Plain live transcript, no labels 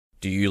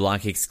Do you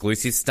like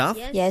exclusive stuff?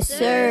 Yes,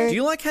 sir. Do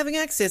you like having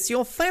access to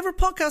your favourite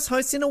podcast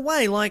hosts in a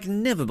way like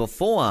never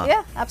before?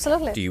 Yeah,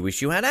 absolutely. Do you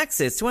wish you had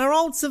access to our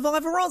old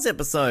Survivor Oz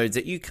episodes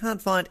that you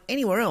can't find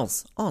anywhere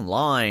else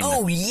online?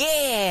 Oh,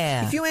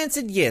 yeah! If you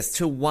answered yes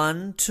to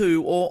one,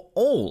 two, or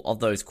all of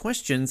those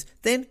questions,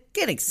 then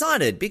get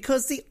excited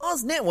because the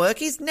Oz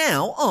Network is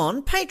now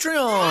on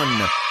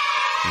Patreon.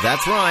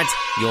 That's right,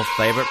 your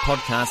favourite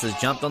podcast has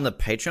jumped on the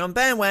Patreon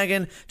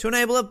bandwagon to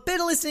enable a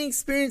better listening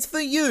experience for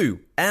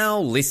you, our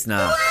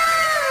listener.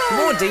 For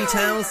more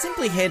details,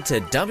 simply head to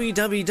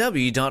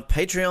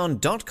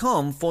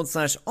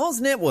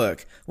www.patreon.com/Oz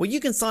Network, where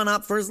you can sign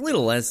up for as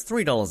little as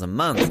 $3 a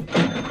month.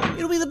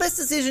 It'll be the best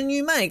decision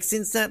you make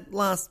since that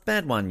last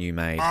bad one you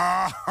made.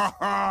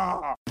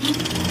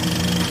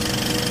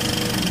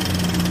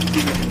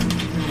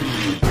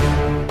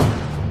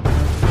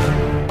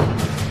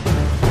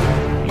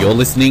 You're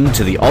listening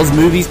to the Oz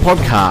Movies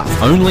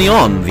Podcast, only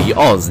on the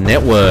Oz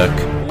Network.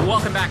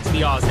 Welcome back to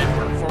the Oz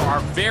Network for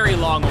our very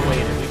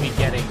long-awaited. We've been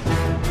getting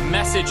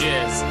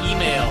messages,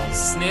 emails,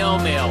 snail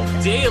mail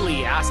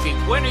daily asking,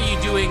 when are you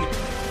doing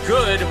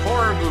Good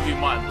Horror Movie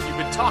Month? You've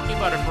been talking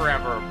about it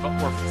forever, but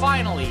we're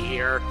finally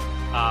here.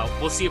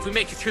 We'll see if we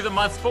make it through the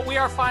month, but we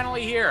are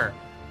finally here.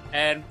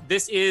 And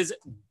this is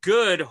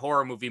Good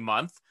Horror Movie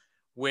Month,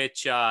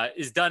 which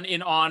is done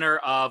in honor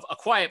of A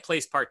Quiet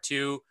Place Part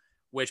 2,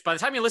 which by the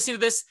time you're listening to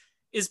this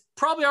is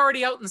probably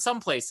already out in some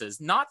places.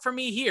 Not for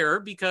me here,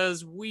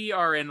 because we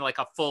are in like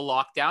a full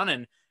lockdown,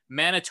 and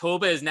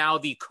Manitoba is now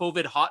the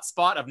COVID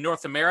hotspot of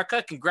North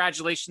America.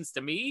 Congratulations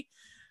to me.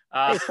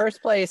 Hey,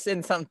 first place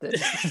in something.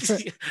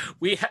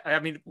 we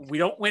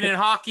don't win in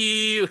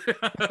hockey.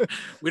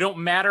 We don't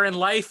matter in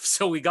life,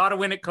 so we got to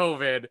win at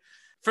COVID.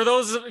 For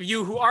those of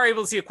you who are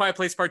able to see A Quiet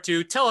Place Part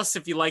 2, tell us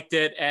if you liked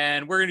it,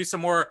 and we're going to do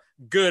some more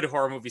good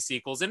horror movie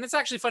sequels. And it's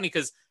actually funny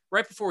because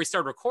right before we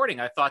started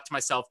recording, I thought to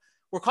myself,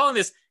 we're calling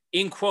this,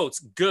 in quotes,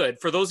 good.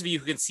 For those of you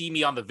who can see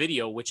me on the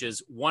video, which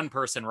is one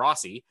person,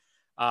 Rossi,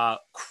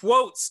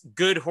 quotes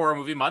Good Horror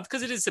Movie Month,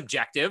 because it is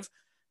subjective.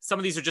 Some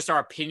of these are just our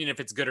opinion if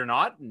it's good or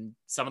not, and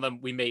some of them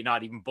we may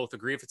not even both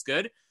agree if it's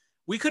good.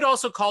 We could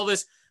also call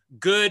this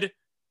Good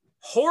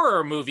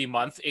Horror Movie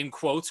Month, in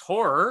quotes,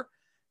 horror,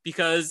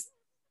 because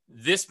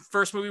this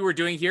first movie we're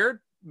doing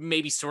here,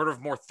 maybe sort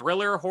of more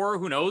thriller horror,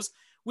 who knows?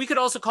 We could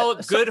also call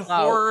it good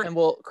horror. And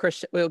we'll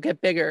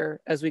get bigger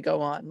as we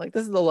go on. Like,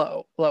 this is the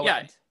low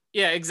end.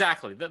 Yeah,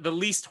 exactly. The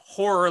least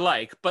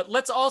horror-like. But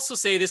let's also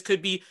say this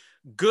could be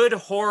good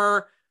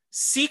horror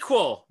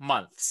sequel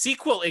month.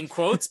 Sequel in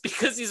quotes,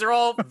 because these are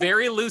all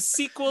very loose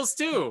sequels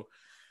too.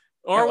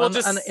 Or we'll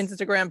just... On the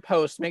Instagram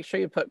post, make sure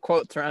you put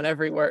quotes around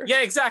every word.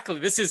 Yeah, exactly.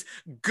 This is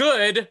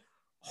good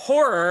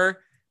horror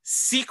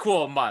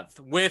sequel month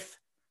with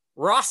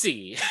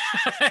Rossi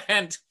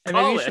and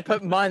maybe you should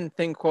put month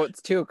in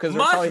quotes too, because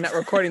we're probably not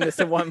recording this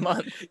in 1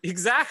 month.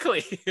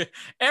 Exactly.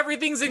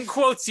 Everything's in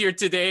quotes here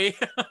today.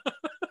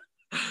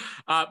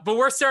 But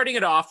we're starting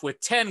it off with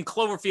 10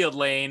 Cloverfield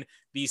Lane,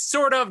 the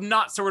sort of,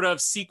 not sort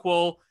of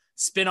sequel,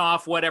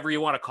 spin-off, whatever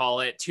you want to call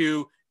it,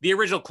 to the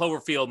original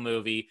Cloverfield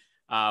movie,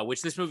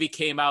 which this movie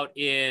came out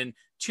in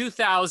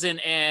 2000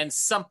 and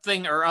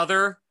something or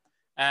other,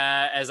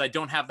 as I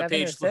don't have the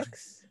page.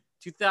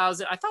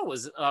 2000, I thought it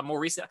was more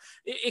recent.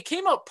 It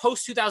came out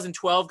post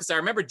 2012 because I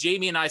remember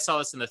Jamie and I saw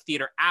this in the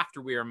theater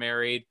after we were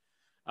married.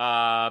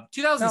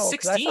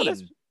 2016. No,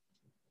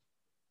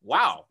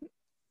 wow.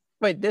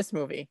 Wait, this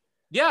movie?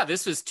 Yeah,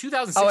 this was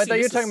 2016. Oh, I thought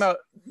you were talking about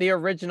the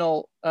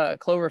original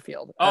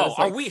Cloverfield. Oh,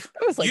 are we? It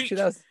was like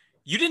 2000.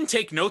 You didn't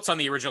take notes on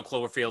the original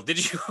Cloverfield,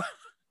 did you?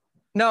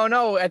 No.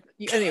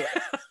 Anyway.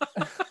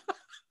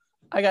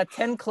 I got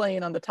 10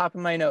 Clane on the top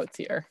of my notes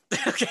here.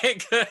 Okay,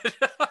 good.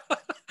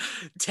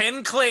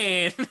 10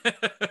 Clane.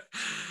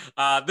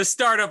 The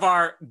start of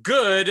our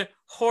good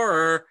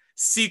horror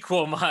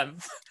sequel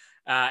month.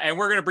 And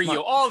we're going to bring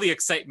you all the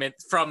excitement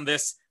from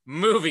this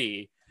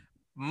movie.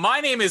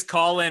 My name is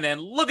Colin, and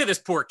look at this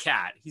poor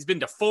cat. He's been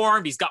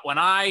deformed. He's got one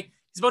eye.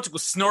 He's about to go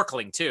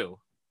snorkeling, too.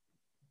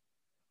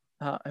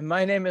 And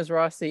my name is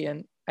Rossi,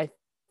 and I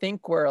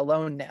think we're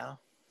alone now.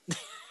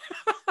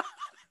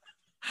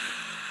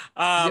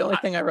 The only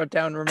thing I wrote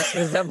down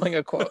resembling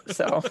a quote,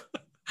 so...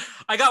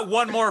 I got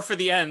one more for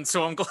the end,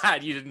 so I'm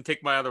glad you didn't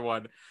take my other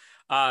one.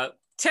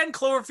 10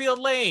 Cloverfield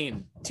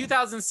Lane,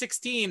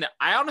 2016.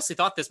 I honestly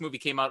thought this movie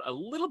came out a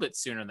little bit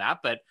sooner than that,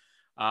 but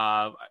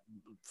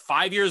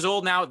 5 years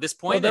old now at this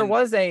point.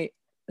 Well,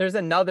 there's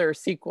another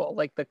sequel,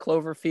 like the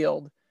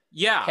Cloverfield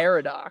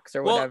Paradox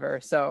or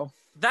whatever. So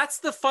that's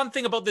the fun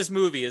thing about this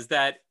movie, is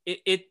that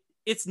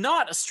it's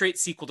not a straight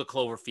sequel to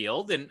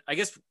Cloverfield, and I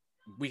guess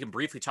we can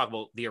briefly talk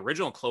about the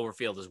original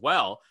Cloverfield as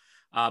well.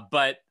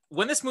 But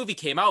when this movie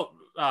came out,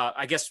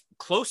 I guess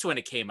close to when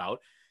it came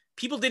out,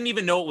 people didn't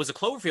even know it was a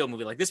Cloverfield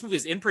movie. Like, this movie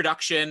is in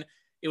production.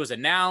 It was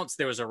announced.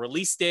 There was a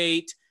release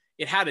date.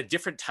 It had a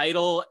different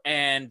title.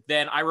 And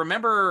then I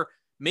remember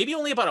maybe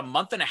only about a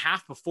month and a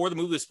half before the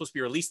movie was supposed to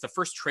be released, the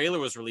first trailer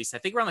was released, I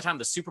think around the time of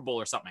the Super Bowl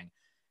or something.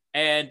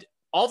 And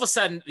all of a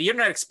sudden the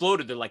internet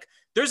exploded. They're like,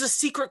 there's a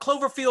secret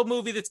Cloverfield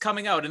movie that's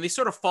coming out. And they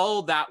sort of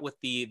followed that with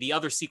the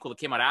other sequel that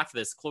came out after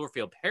this,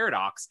 Cloverfield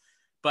Paradox.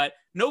 But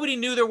nobody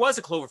knew there was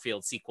a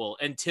Cloverfield sequel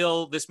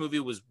until this movie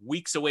was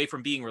weeks away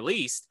from being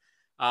released.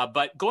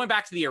 But going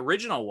back to the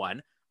original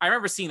one, I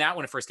remember seeing that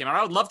when it first came out.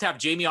 I would love to have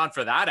Jamie on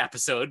for that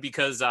episode,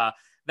 because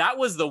that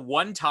was the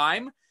one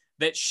time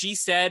that she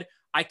said,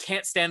 I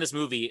can't stand this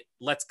movie,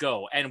 let's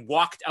go, and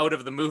walked out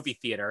of the movie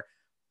theater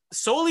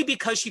solely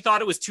because she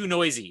thought it was too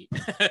noisy.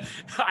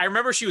 I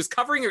remember she was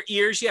covering her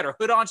ears. She had her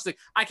hood on. She's like,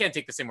 I can't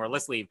take this anymore.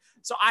 Let's leave.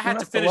 So I had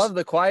to finish. Love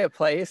The Quiet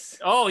Place.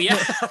 Oh, yeah.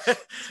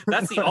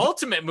 That's the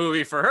ultimate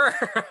movie for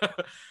her.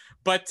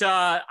 But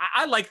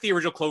I like the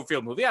original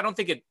Cloverfield movie. I don't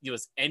think it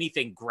was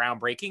anything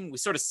groundbreaking. We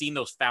sort of seen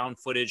those found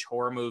footage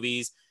horror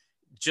movies,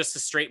 just a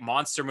straight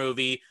monster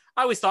movie.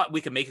 I always thought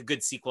we could make a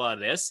good sequel out of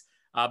this.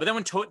 But then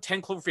when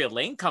 10 Cloverfield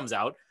Lane comes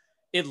out,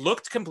 it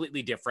looked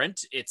completely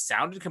different. It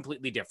sounded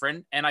completely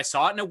different. And I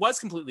saw it and it was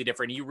completely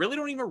different. You really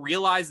don't even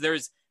realize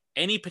there's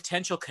any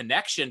potential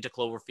connection to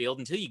Cloverfield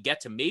until you get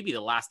to maybe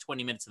the last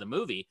 20 minutes of the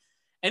movie.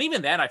 And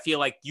even then, I feel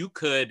like you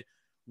could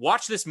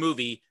watch this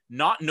movie,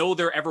 not know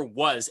there ever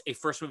was a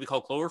first movie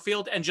called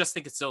Cloverfield, and just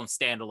think it's its own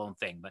standalone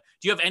thing. But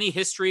do you have any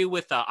history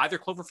with either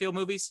Cloverfield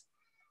movies?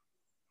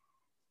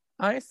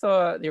 I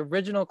saw the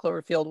original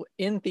Cloverfield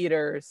in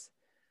theaters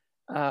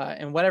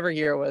in whatever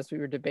year it was. We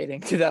were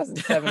debating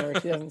 2007 or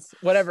 2000,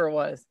 whatever it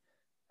was.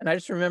 And I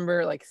just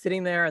remember like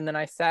sitting there, and then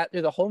I sat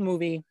through the whole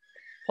movie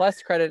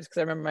plus credits, because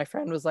I remember my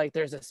friend was like,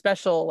 there's a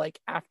special like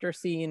after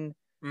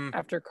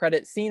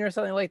credit scene or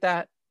something like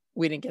that.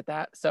 We didn't get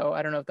that, so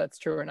I don't know if that's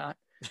true or not.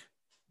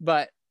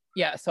 But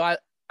yeah, so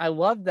I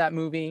loved that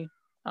movie.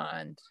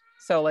 And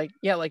so like,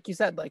 yeah, like you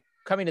said, like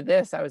coming to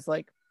this, I was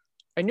like,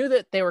 I knew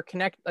that they were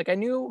connected. Like I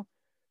knew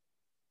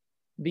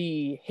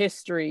the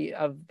history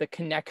of the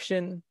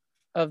connection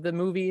of the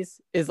movies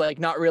is like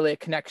not really a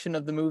connection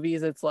of the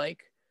movies. It's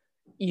like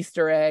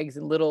Easter eggs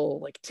and little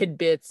like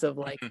tidbits of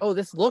like, oh,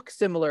 this looks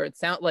similar. It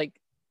sounds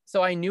like,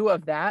 so I knew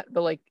of that,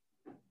 but like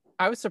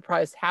I was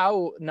surprised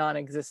how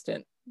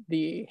non-existent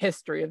the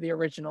history of the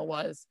original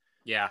was.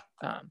 Yeah.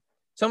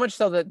 So much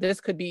so that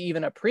this could be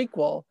even a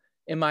prequel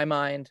in my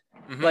mind,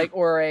 like,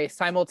 or a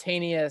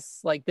simultaneous,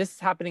 like this is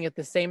happening at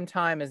the same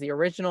time as the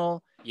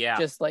original. Yeah.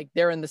 Just like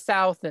they're in the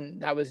South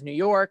and that was New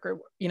York, or,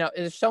 you know,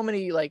 there's so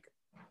many like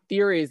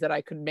theories that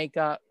I could make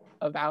up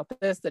about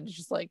this that it's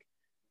just like,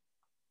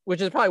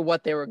 which is probably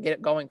what they were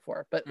going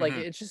for, but like,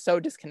 it's just so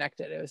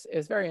disconnected. It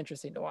was very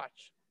interesting to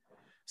watch.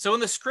 So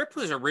when the script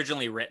was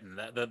originally written,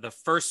 the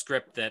first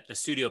script that the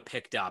studio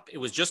picked up, it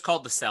was just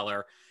called The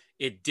Cellar.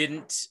 It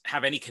didn't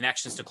have any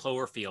connections to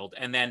Cloverfield.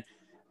 And then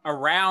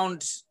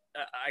around,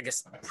 I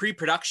guess,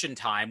 pre-production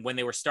time, when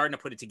they were starting to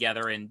put it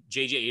together and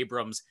J.J.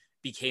 Abrams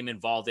became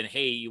involved in,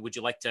 hey, would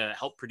you like to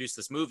help produce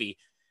this movie?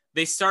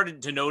 They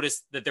started to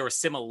notice that there were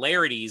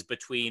similarities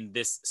between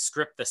this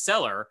script, The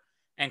Cellar,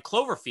 and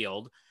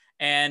Cloverfield.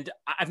 And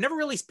I've never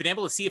really been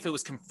able to see if it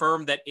was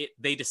confirmed that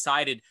they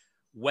decided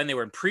when they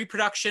were in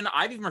pre-production.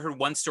 I've even heard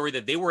one story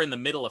that they were in the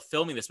middle of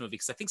filming this movie,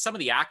 because I think some of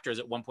the actors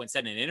at one point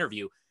said in an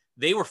interview,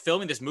 they were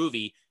filming this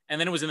movie,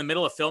 and then it was in the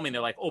middle of filming.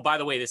 They're like, oh, by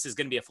the way, this is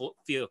going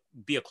to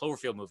be a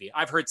Cloverfield movie.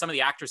 I've heard some of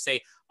the actors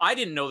say, I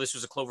didn't know this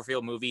was a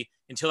Cloverfield movie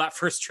until that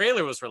first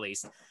trailer was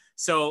released.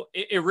 So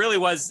it really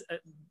was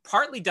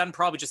partly done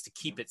probably just to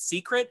keep it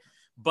secret.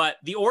 But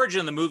the origin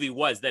of the movie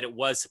was that it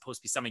was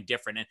supposed to be something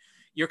different. And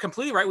you're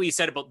completely right what you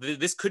said about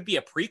this could be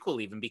a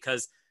prequel even,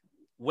 because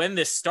when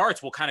this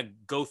starts, we'll kind of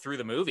go through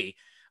the movie.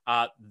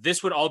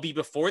 This would all be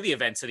before the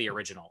events of the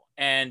original.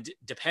 And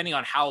depending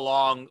on how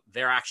long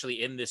they're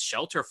actually in this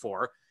shelter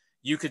for,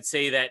 you could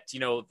say that, you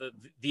know,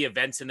 the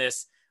events in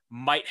this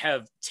might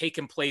have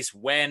taken place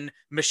when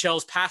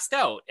Michelle's passed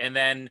out, and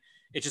then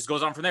it just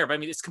goes on from there. But I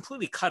mean, it's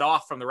completely cut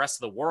off from the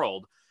rest of the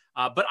world.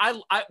 But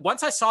I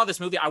once I saw this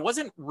movie, I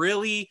wasn't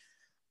really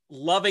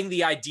loving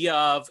the idea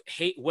of,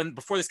 hey,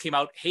 before this came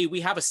out, hey,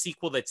 we have a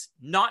sequel that's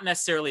not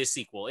necessarily a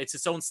sequel. It's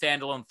its own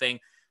standalone thing.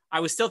 I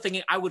was still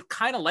thinking I would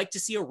kind of like to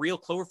see a real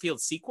Cloverfield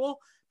sequel.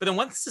 But then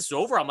once this is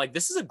over, I'm like,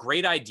 this is a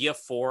great idea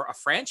for a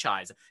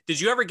franchise. Did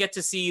you ever get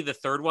to see the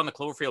third one, the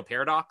Cloverfield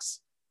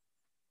Paradox?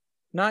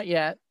 Not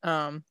yet.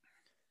 I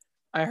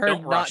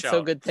heard not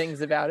so good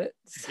things about it.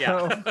 So.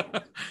 Yeah.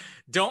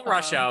 Don't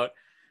rush out.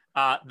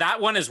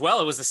 That one as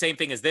well, it was the same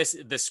thing as this.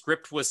 The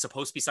script was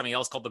supposed to be something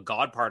else called The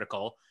God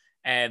Particle.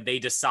 And they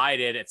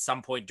decided at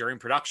some point during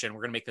production, we're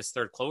going to make this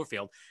third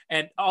Cloverfield.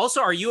 And also,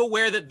 are you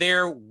aware that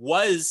there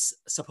was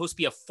supposed to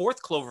be a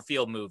fourth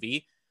Cloverfield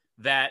movie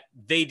that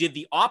they did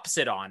the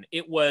opposite on?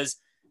 It was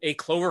a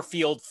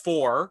Cloverfield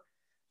 4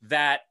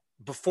 that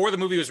before the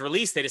movie was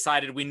released, they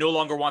decided we no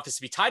longer want this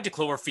to be tied to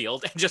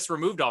Cloverfield and just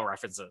removed all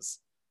references.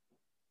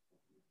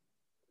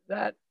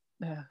 That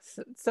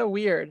it's so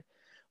weird.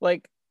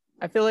 Like,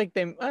 I feel like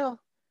I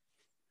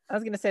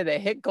was going to say they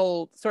hit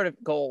gold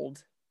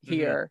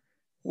here.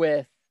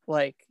 With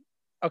like,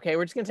 okay,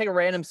 we're just gonna take a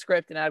random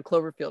script and add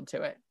Cloverfield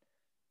to it.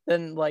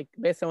 Then, like,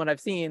 based on what I've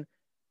seen,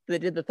 they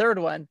did the third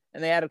one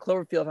and they added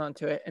Cloverfield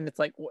onto it, and it's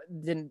like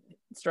didn't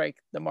strike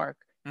the mark.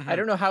 I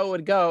don't know how it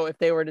would go if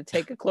they were to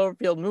take a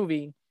Cloverfield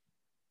movie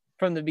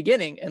from the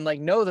beginning and like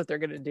know that they're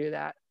going to do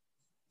that,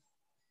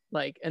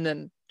 like, and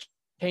then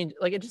change.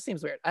 Like, it just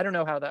seems weird. I don't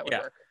know how that would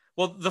work.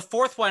 Well, the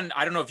fourth one,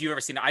 I don't know if you've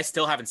ever seen it. I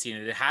still haven't seen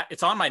it.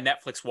 It's on my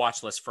Netflix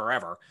watch list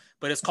forever,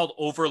 but it's called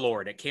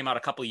Overlord. It came out a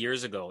couple of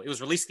years ago. It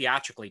was released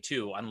theatrically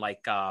too,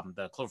 unlike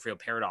the Cloverfield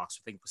Paradox,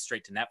 I think was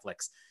straight to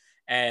Netflix.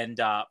 And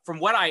from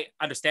what I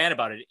understand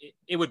about it,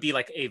 it would be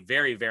like a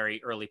very,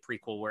 very early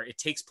prequel where it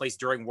takes place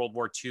during World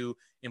War II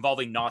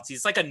involving Nazis.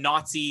 It's like a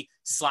Nazi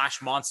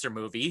 / monster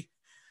movie,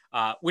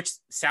 which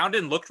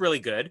sounded and looked really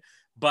good.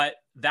 But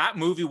that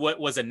movie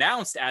was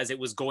announced as it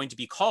was going to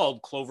be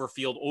called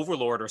Cloverfield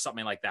Overlord or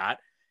something like that.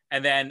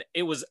 And then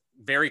it was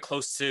very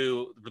close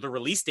to the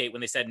release date when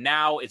they said,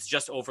 now it's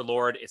just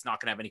Overlord. It's not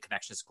going to have any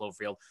connections to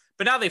Cloverfield.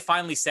 But now they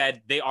finally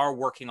said they are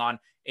working on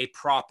a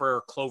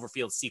proper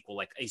Cloverfield sequel,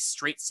 like a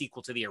straight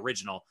sequel to the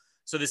original.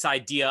 So this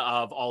idea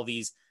of all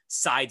these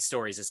side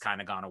stories has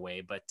kind of gone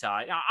away. But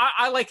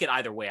I like it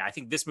either way. I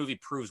think this movie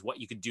proves what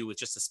you could do with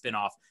just a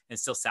spinoff and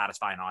still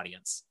satisfy an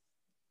audience.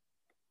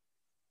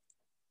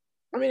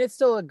 I mean, it's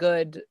still a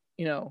good,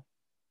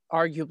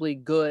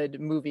 arguably good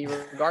movie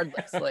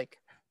regardless. Like,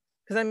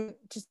 because I'm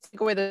just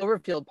take away the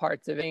Cloverfield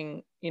parts of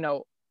being,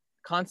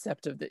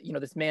 concept of the,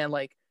 this man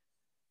like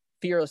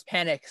fearless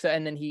panics,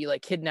 and then he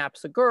like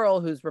kidnaps a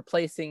girl who's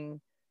replacing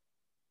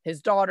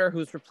his daughter,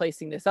 who's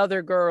replacing this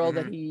other girl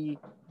that he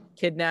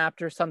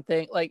kidnapped or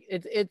something. Like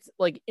it's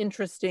like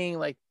interesting,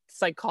 like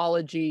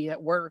psychology at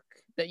work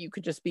that you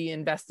could just be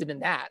invested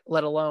in that,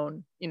 let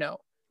alone,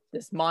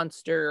 this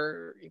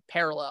monster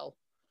parallel.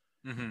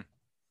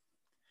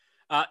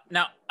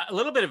 Now, a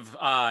little bit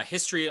of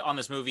history on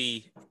this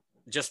movie,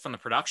 just from the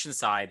production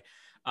side.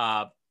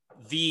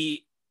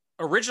 The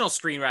original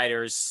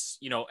screenwriters,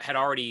 had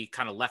already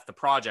kind of left the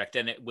project,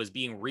 and it was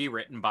being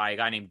rewritten by a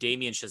guy named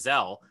Damien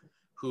Chazelle,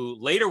 who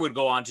later would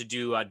go on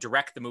to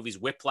direct the movies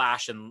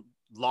Whiplash and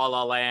La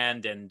La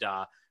Land and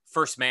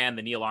First Man,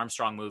 the Neil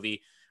Armstrong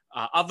movie.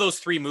 Of those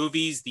three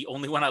movies, the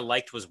only one I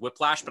liked was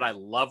Whiplash, but I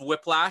love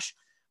Whiplash.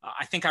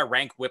 I think I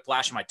ranked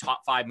Whiplash in my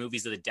top 5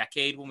 movies of the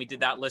decade when we did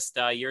that list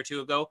a year or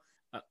two ago.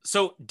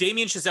 So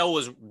Damien Chazelle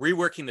was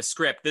reworking the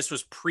script. This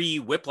was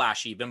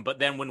pre-Whiplash even, but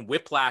then when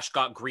Whiplash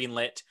got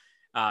greenlit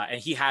and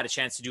he had a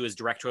chance to do his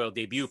directorial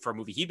debut for a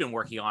movie he'd been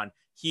working on,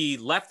 he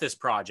left this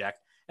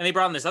project and they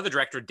brought in this other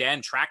director,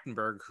 Dan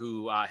Trachtenberg,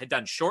 who had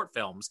done short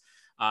films.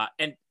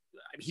 And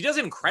he does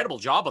an incredible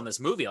job on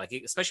this movie, like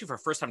especially for a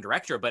first-time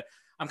director. But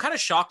I'm kind of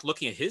shocked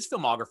looking at his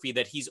filmography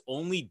that he's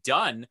only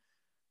done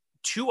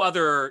 2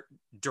 other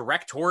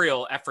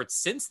directorial efforts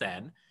since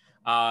then.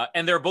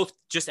 And they're both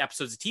just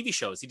episodes of TV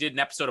shows. He did an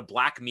episode of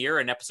Black Mirror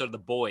and an episode of The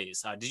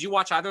Boys. Did you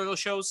watch either of those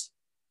shows?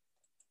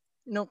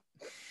 Nope.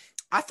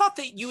 I thought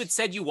that you had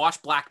said you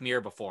watched Black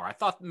Mirror before. I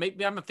thought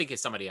maybe I'm thinking of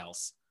somebody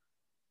else.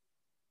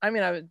 I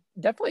mean, I would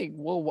definitely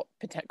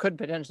could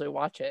potentially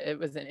watch it.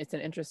 It's an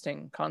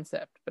interesting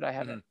concept, but I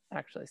haven't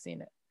actually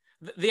seen it.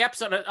 The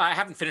episode, I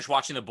haven't finished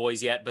watching The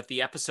Boys yet, but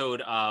the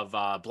episode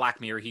of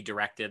Black Mirror he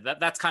directed,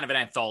 that's kind of an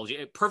anthology.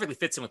 It perfectly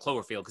fits in with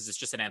Cloverfield because it's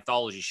just an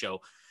anthology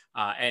show.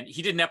 And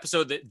he did an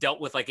episode that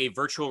dealt with like a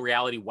virtual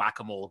reality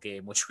whack-a-mole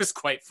game, which was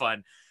quite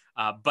fun.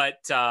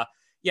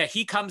 Yeah,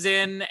 he comes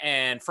in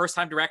and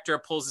first-time director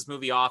pulls this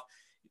movie off.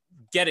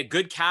 Get a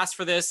good cast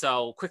for this.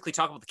 I'll quickly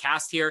talk about the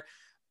cast here.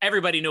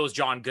 Everybody knows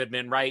John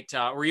Goodman, right?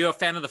 Were you a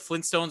fan of the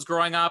Flintstones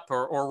growing up,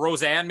 or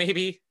Roseanne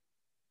maybe?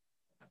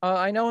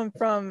 I know him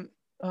from...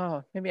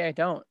 Oh, maybe I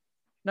don't.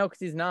 No, because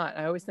he's not.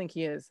 I always think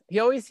he is.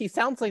 He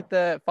sounds like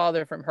the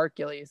father from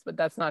Hercules, but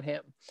that's not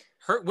him.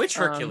 Which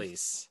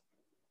Hercules?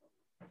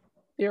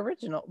 The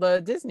original,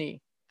 the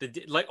Disney.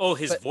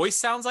 His voice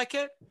sounds like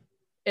it?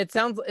 It's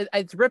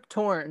Rip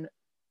Torn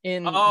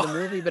in the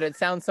movie, but it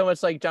sounds so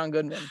much like John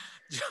Goodman.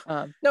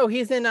 No,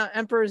 he's in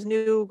Emperor's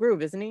New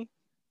Groove, isn't he?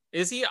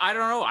 Is he? I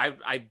don't know.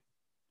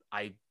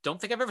 I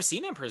don't think I've ever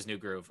seen Emperor's New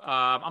Groove.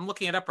 I'm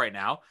looking it up right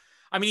now.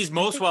 I mean, he's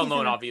most well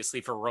known,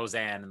 obviously, for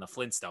Roseanne and the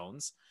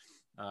Flintstones.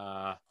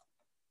 Whoa,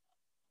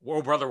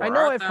 Brother, Where I know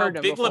Art I've Thou? heard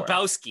him Big before.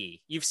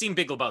 Lebowski. You've seen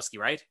Big Lebowski,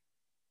 right?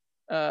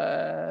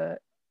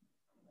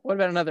 What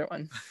about another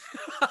one?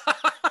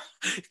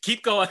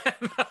 Keep going.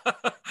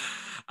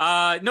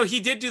 No, he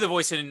did do the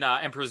voice in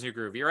Emperor's New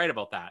Groove. You're right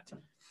about that.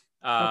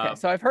 Okay,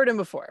 so I've heard him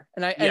before,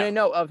 and I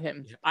know of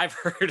him. I've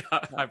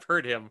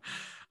heard him.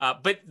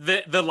 But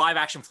the live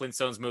action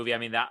Flintstones movie, I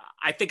mean,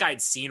 I think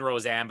I'd seen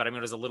Roseanne, but I mean,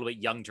 I was a little bit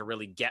young to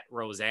really get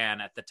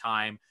Roseanne at the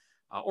time,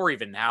 or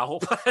even now.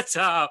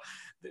 But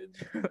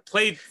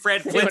played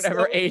Fred Flintstone.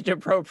 Whatever age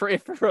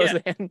appropriate for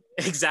Roseanne. Yeah,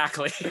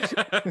 exactly.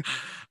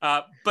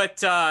 But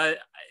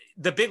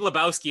the Big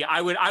Lebowski,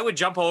 I would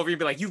jump over and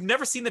be like, "You've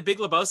never seen the Big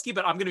Lebowski?"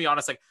 But I'm gonna be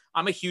honest, like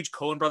I'm a huge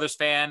Coen Brothers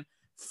fan.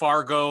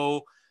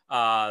 Fargo.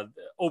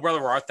 Oh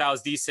Brother, Where Art Thou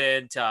is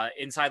decent.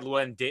 Inside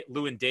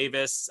Llewyn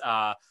Davis.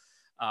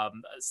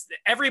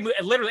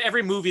 Literally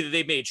every movie that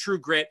they made. True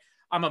Grit.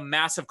 I'm a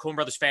massive Coen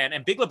Brothers fan,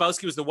 and Big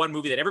Lebowski was the one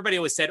movie that everybody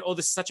always said, "Oh,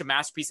 this is such a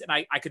masterpiece," and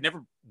I could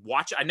never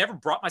watch it. I never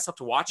brought myself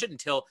to watch it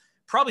until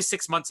probably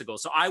 6 months ago.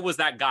 So I was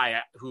that guy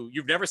who,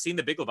 you've never seen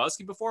The Big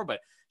Lebowski before, but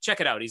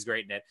check it out. He's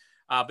great in it.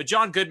 But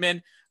John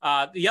Goodman,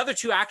 the other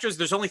two actors,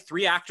 there's only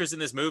 3 actors in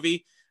this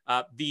movie.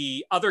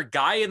 The other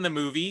guy in the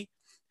movie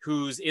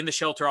who's in the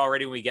shelter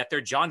already when we get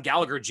there, John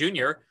Gallagher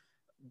Jr.,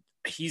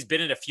 he's been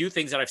in a few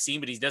things that I've seen,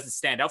 but he doesn't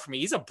stand out for me.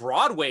 He's a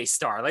Broadway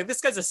star. Like,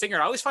 this guy's a singer.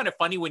 I always find it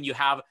funny when you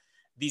have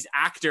these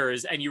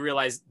actors and you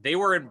realize they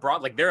were in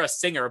like they're a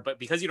singer, but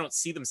because you don't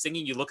see them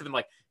singing, you look at them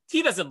like,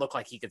 he doesn't look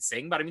like he could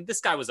sing. But I mean,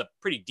 this guy was a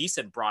pretty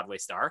decent Broadway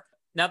star.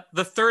 Now,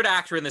 the third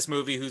actor in this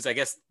movie, who's, I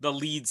guess, the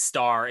lead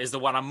star, is the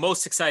one I'm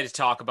most excited to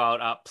talk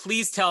about.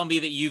 Please tell me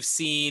that you've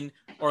seen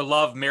or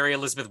love Mary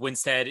Elizabeth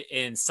Winstead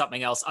in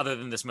something else other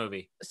than this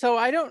movie. So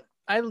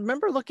I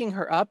remember looking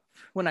her up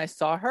when I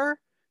saw her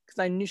because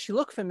I knew she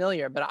looked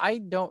familiar, but I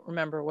don't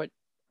remember what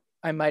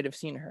I might have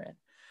seen her in.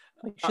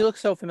 Like, she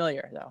looks so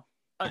familiar, though.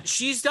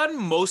 She's done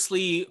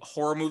mostly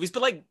horror movies,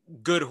 but like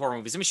good horror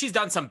movies. I mean, she's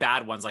done some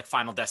bad ones like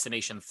Final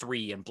Destination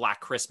 3 and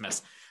Black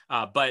Christmas.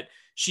 But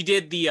she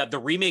did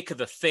the remake of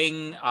The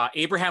Thing,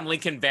 Abraham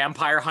Lincoln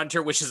Vampire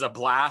Hunter, which is a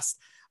blast.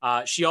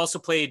 She also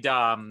played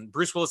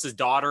Bruce Willis's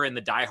daughter in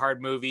the Die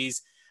Hard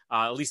movies,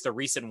 at least the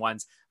recent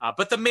ones.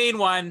 But the main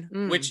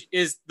one, which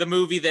is the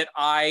movie that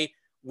I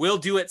will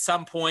do at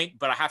some point,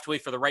 but I have to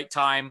wait for the right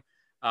time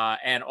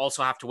and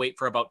also have to wait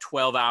for about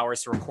 12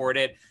 hours to record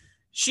it.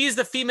 She's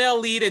the female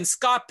lead in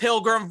Scott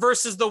Pilgrim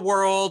versus the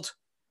World,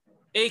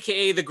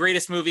 aka the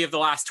greatest movie of the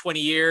last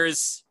 20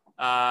 years.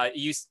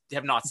 You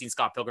have not seen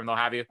Scott Pilgrim, though,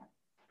 have you?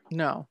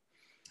 No.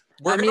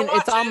 I mean,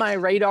 it's on my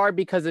radar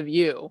because of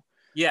you.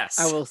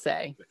 Yes. I will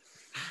say.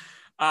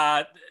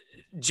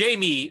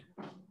 Jamie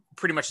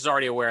pretty much is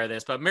already aware of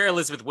this, but Mary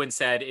Elizabeth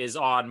Winstead is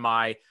on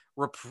my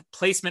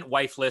replacement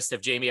wife list if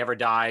Jamie ever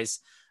dies,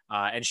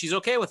 and she's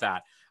okay with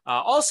that.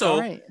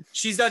 Also,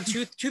 she's done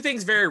two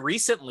things very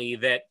recently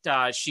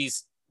that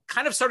she's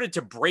kind of started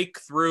to break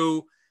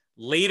through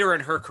later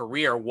in her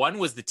career. One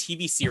was the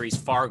TV series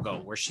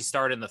Fargo, where she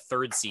starred in the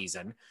 3rd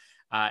season.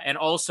 And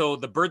also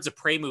the Birds of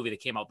Prey movie that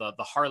came out,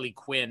 the Harley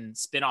Quinn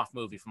spin-off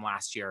movie from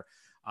last year.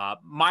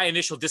 My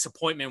initial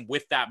disappointment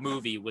with that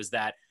movie was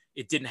that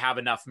it didn't have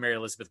enough Mary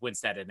Elizabeth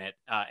Winstead in it.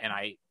 And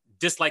I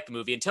disliked the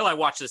movie until I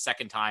watched it a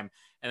second time,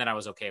 and then I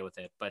was okay with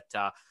it. But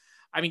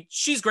I mean,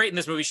 she's great in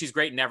this movie. She's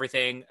great in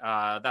everything.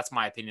 That's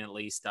my opinion, at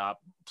least.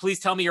 Please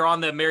tell me you're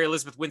on the Mary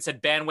Elizabeth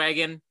Winstead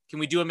bandwagon. Can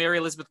we do a Mary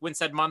Elizabeth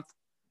Winstead month?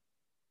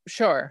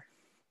 Sure.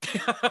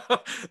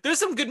 There's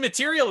some good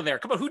material in there.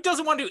 Come on, who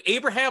doesn't want to do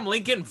Abraham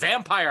Lincoln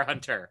Vampire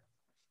Hunter?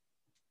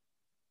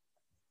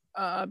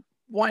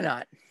 Why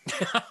not?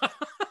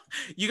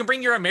 You can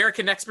bring your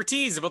American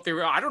expertise about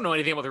I don't know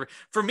anything about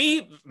for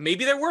me,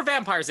 maybe there were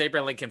vampires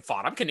Abraham Lincoln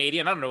fought. I'm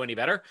Canadian. I don't know any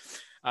better.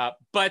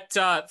 But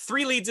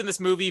 3 leads in this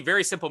movie,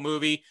 very simple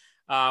movie.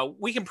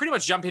 We can pretty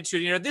much jump into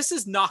it. You know, this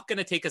is not going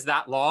to take us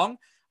that long.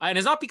 And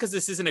it's not because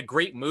this isn't a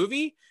great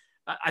movie.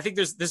 I think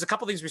there's a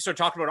couple things we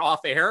started talking about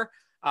off air.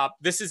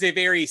 This is a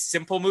very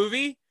simple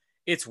movie.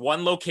 It's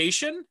one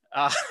location.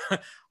 A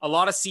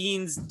lot of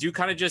scenes do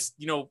kind of just,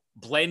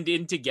 blend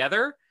in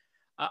together.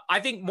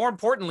 I think more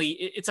importantly,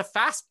 it's a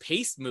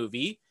fast-paced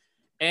movie,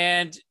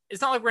 and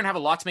it's not like we're going to have a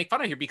lot to make fun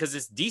of here because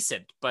it's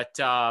decent. But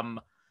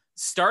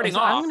starting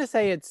off, I'm going to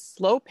say it's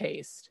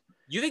slow-paced.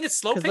 You think it's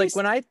slow-paced? Like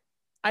when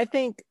I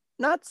think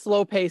not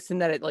slow-paced in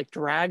that it like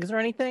drags or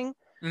anything,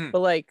 but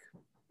like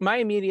my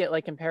immediate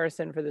like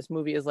comparison for this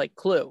movie is like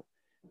Clue.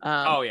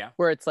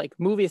 Where it's like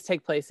movies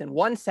take place in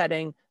one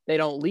setting, they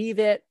don't leave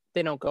it,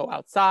 they don't go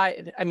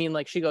outside. I mean,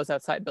 like she goes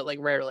outside, but like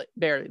rarely,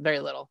 very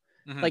little.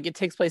 Like it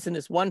takes place in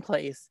this one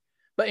place.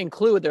 But in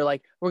Clue, they're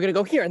like, we're going to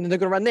go here, and then they're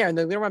going to run there, and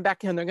they're going to run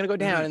back here, and they're going to go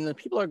down, and the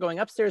people are going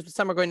upstairs, but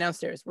some are going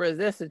downstairs. Whereas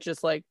this, it's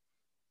just like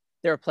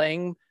they're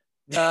playing,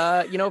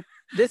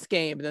 this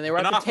game, and then they were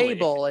at the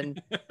table, and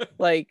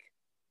like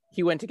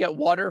he went to get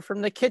water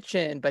from the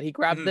kitchen, but he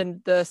grabbed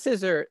the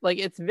scissor. Like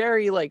it's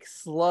very like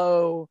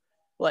slow,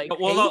 like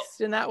paced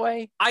in that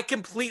way. I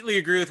completely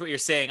agree with what you're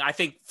saying. I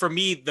think for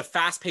me, the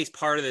fast-paced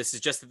part of this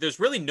is just that there's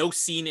really no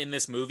scene in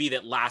this movie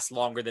that lasts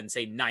longer than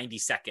say 90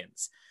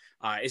 seconds.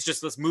 It's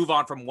just, let's move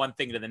on from one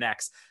thing to the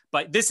next.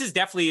 But this is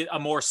definitely a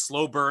more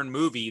slow burn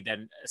movie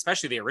than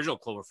especially the original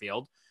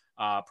Cloverfield,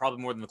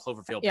 probably more than the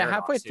Cloverfield. Yeah.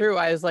 Halfway through,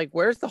 I was like,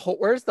 where's the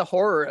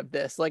horror of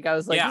this? Like, I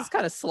was like, this is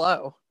kind of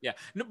slow. Yeah.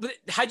 No, but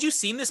had you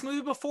seen this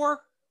movie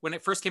before when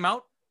it first came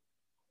out?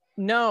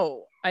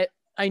 No,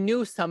 I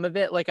knew some of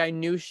it. Like I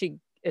knew she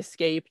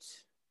escaped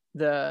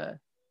the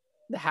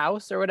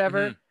house or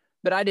whatever,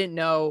 but I didn't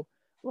know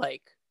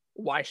like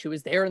why she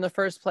was there in the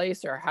first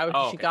place or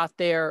how she got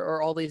there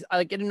or all these.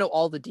 I didn't know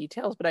all the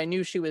details, but I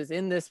knew she was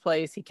in this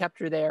place. He kept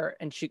her there,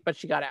 and she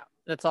got out.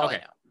 That's all I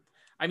know.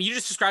 I mean, you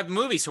just described the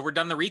movie, so we're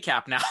done the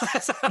recap now.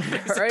 That's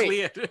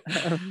basically it.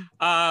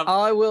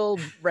 I will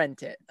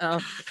rent it. Now,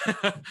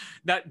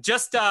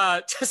 just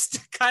to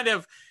kind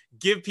of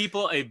give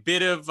people a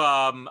bit of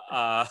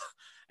an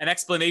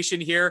explanation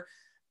here.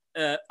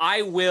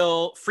 I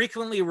will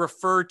frequently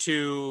refer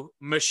to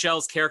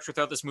Michelle's character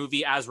throughout this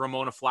movie as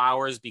Ramona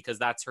Flowers because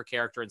that's her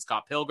character in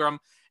Scott Pilgrim,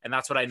 and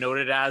that's what I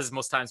noted as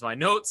most times in my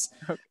notes.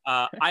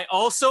 I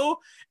also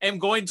am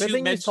going to Good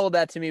thing you told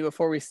that to me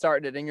before we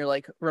started, and you're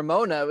like,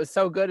 Ramona was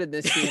so good in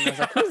this scene. I was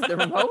like, who's the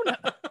Ramona?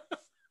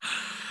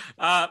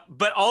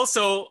 But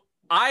also,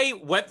 I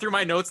went through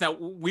my notes. Now,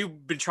 we've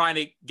been trying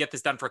to get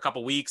this done for a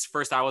couple weeks.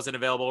 First, I wasn't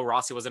available.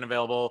 Rossi wasn't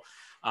available.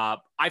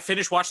 I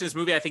finished watching this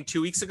movie, I think,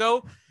 2 weeks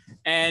ago.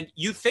 And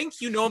you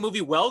think you know a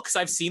movie well because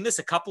I've seen this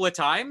a couple of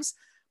times.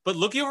 But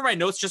looking over my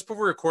notes just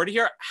before we recorded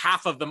here,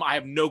 half of them, I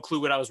have no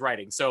clue what I was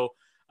writing. So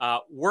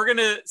we're going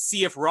to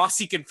see if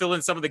Rossi can fill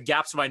in some of the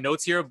gaps of my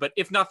notes here. But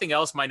if nothing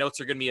else, my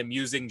notes are going to be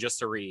amusing just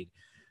to read.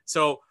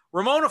 So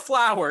Ramona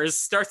Flowers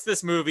starts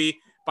this movie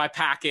by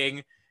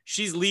packing.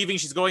 She's leaving.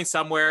 She's going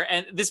somewhere.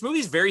 And this movie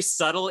is very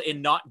subtle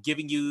in not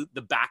giving you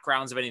the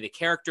backgrounds of any of the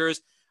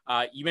characters.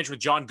 You mentioned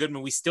with John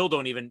Goodman, we still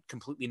don't even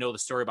completely know the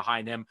story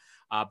behind him.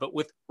 But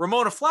with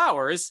Ramona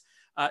Flowers,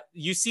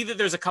 you see that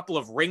there's a couple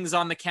of rings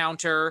on the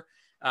counter.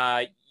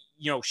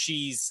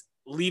 She's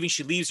leaving.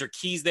 She leaves her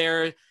keys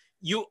there.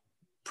 You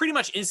pretty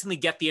much instantly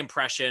get the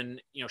impression,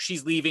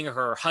 she's leaving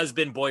her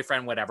husband,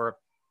 boyfriend, whatever.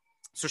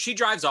 So she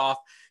drives off.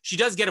 She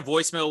does get a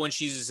voicemail when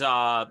she's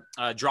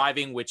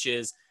driving, which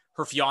is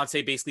her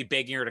fiance basically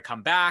begging her to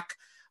come back.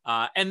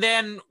 And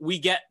then we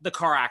get the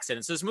car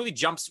accident. So this movie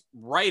jumps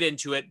right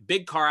into it.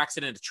 Big car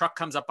accident. A truck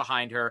comes up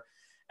behind her.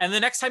 And the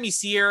next time you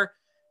see her,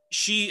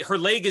 her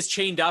leg is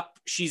chained up.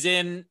 She's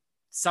in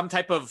some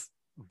type of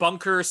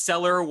bunker,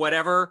 cellar,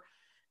 whatever.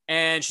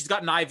 And she's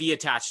got an IV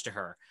attached to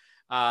her.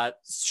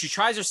 She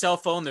tries her cell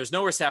phone. There's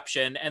no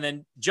reception. And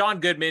then John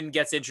Goodman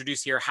gets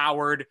introduced here.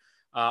 Howard,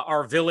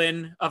 our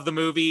villain of the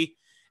movie.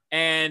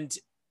 And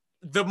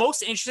the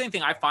most interesting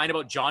thing I find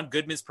about John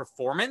Goodman's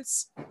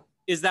performance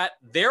is that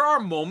there are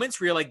moments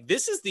where you're like,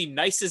 this is the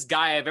nicest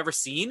guy I've ever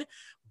seen,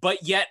 but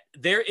yet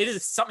it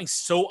is something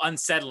so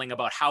unsettling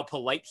about how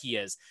polite he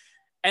is.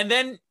 And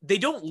then they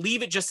don't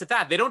leave it just at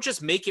that. They don't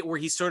just make it where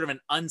he's sort of an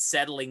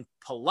unsettling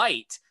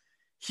polite.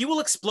 He will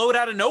explode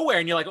out of nowhere.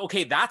 And you're like,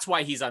 okay, that's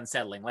why he's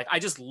unsettling. Like, I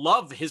just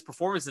love his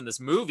performance in this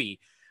movie.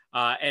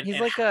 And he's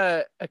like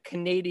a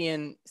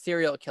Canadian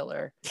serial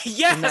killer.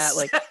 Yes. In that,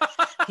 like,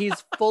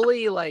 he's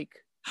fully like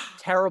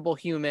terrible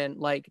human,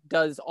 like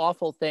does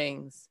awful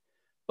things.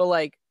 But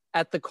like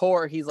at the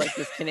core, he's like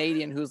this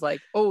Canadian who's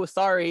like, oh,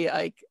 sorry.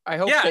 I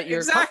hope that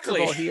you're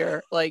comfortable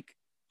here. Like,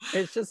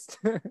 it's just...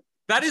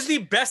 That is the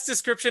best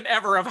description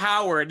ever of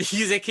Howard.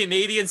 He's a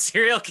Canadian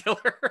serial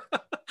killer.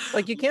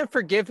 Like, you can't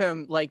forgive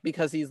him, like,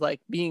 because he's like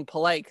being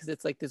polite, because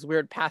it's like this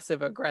weird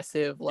passive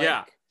aggressive,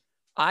 like,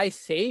 I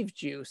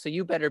saved you, so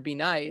you better be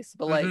nice.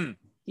 But like,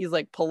 he's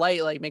like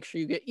polite, like, make sure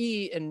you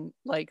eat and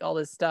like all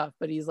this stuff.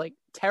 But he's like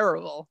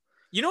terrible.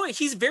 You know what?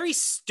 He's very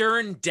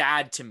stern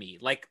dad to me.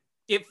 Like,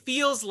 it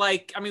feels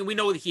like, I mean, we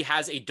know that he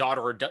has a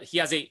daughter. He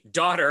has a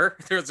daughter.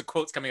 There's the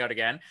quotes coming out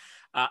again.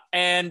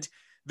 And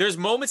there's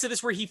moments of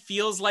this where he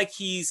feels like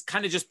he's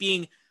kind of just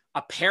being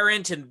a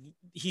parent and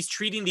he's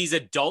treating these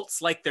adults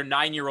like they're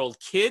 9-year-old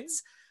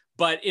kids,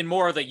 but in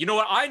more of the, you know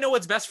what, I know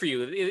what's best for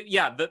you.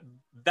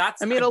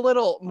 That's, I mean, a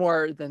little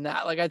more than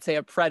that. Like, I'd say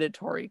a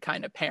predatory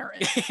kind of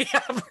parent.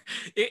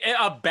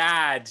 a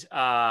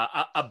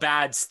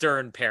bad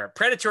stern parent,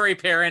 predatory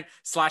parent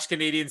 /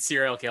 Canadian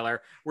serial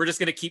killer. We're just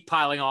going to keep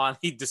piling on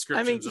the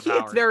descriptions of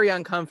Howard. It's very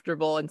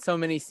uncomfortable in so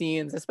many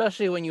scenes,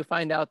 especially when you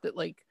find out that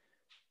like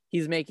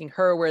he's making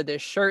her wear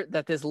this shirt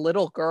that this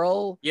little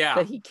girl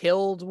that he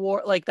killed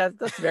wore. Like,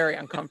 that's very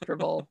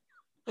uncomfortable.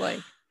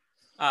 Like,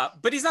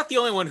 but he's not the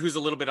only one who's a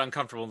little bit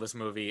uncomfortable in this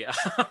movie.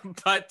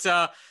 But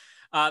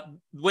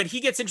when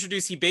he gets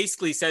introduced, he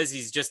basically says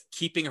he's just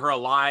keeping her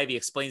alive. He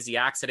explains the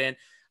accident.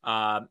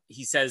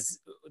 He says,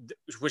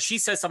 well, she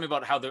says something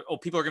about how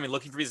people are going to be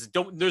looking for you. He says,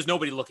 there's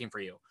nobody looking for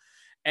you.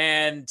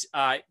 And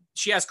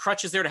she has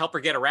crutches there to help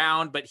her get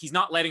around, but he's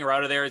not letting her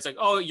out of there. It's like,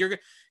 oh, you're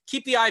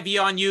keep the IV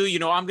on you. You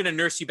know, I'm going to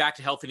nurse you back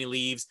to health. And he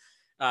leaves.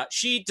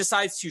 She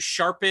decides to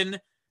sharpen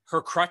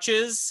her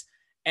crutches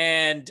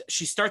and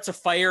she starts a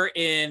fire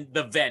in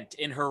the vent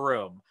in her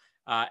room.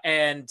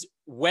 And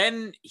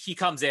when he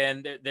comes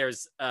in,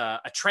 there's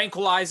a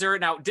tranquilizer.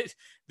 Now,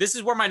 this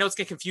is where my notes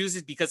get confused,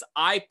 is because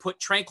I put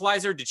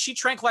tranquilizer. Did she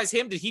tranquilize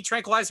him? Did he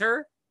tranquilize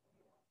her?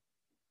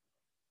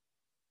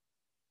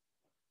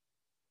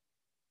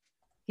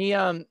 He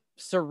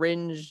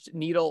syringed,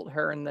 needled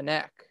her in the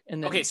neck.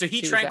 And then okay, so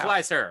he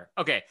tranquilized her.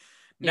 Okay,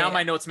 now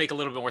my notes make a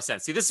little bit more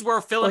sense. See, this is where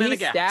we're filling in the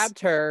gaps. He stabbed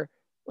her,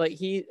 like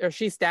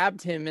she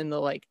stabbed him in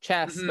the like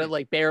chest, but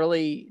like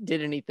barely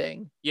did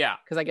anything. Yeah,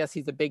 because I guess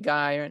he's a big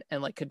guy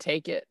and like could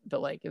take it,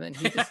 but like, and then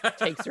he just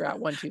takes her out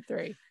 1, 2,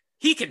 3.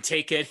 He can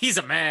take it. He's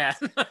a man.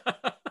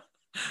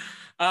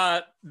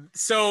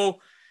 So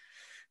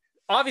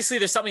obviously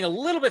there's something a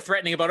little bit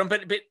threatening about him,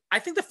 but I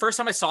think the first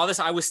time I saw this,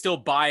 I was still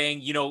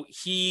buying, you know,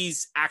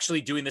 he's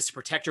actually doing this to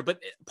protect her.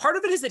 But part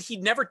of it is that he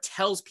never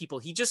tells people.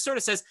 He just sort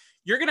of says,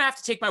 you're going to have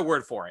to take my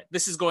word for it.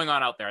 This is going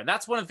on out there. And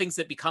that's one of the things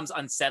that becomes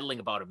unsettling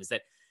about him, is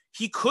that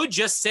he could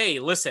just say,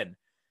 listen,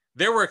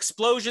 there were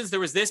explosions, there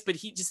was this, but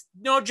he just,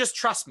 no, just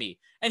trust me.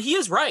 And he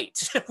is right.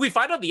 We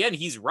find out at the end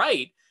he's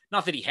right.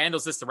 Not that he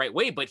handles this the right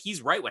way, but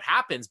he's right what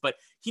happens. But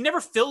he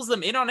never fills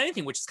them in on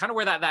anything, which is kind of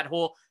where that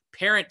whole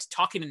parent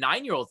talking to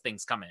 9-year-old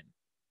things come in.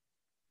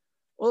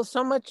 Well,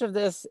 so much of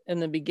this in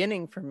the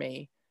beginning for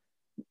me,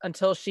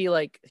 until she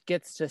like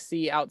gets to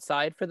see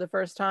outside for the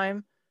first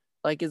time,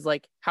 like is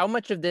like, how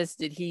much of this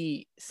did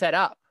he set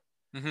up?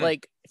 Mm-hmm.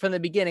 Like from the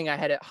beginning, I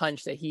had a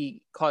hunch that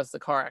he caused the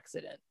car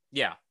accident.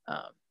 Yeah.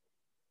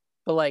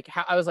 But like,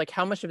 I was like,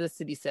 how much of this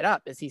did he set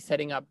up? Is he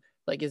setting up,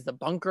 like, is the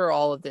bunker,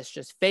 all of this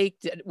just fake?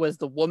 Was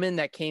the woman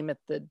that came at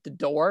the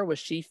door, was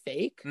she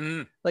fake?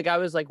 Like, I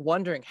was like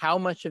wondering how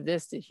much of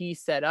this did he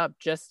set up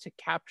just to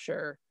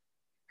capture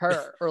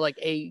her or like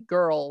a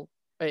girl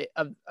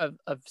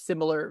of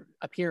similar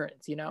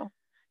appearance, you know?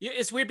 Yeah,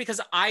 it's weird because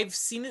I've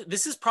seen it.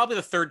 This is probably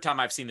the third time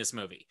I've seen this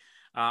movie.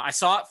 I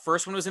saw it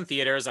first when it was in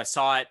theaters. I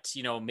saw it,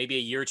 maybe a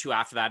year or two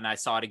after that, and I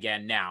saw it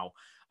again now.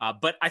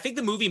 But I think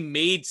the movie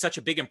made such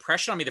a big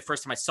impression on me the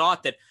first time I saw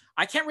it that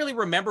I can't really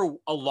remember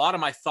a lot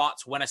of my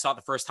thoughts when I saw it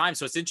the first time.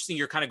 So it's interesting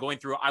you're kind of going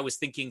through, I was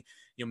thinking,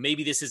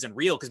 maybe this isn't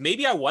real, because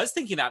maybe I was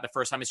thinking that the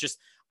first time. It's just,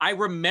 I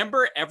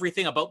remember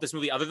everything about this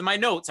movie other than my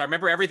notes. I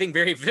remember everything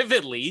very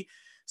vividly.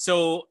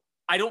 So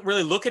I don't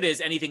really look at it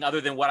as anything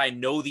other than what I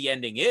know the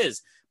ending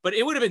is. But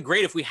it would have been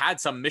great if we had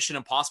some Mission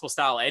Impossible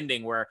style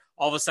ending where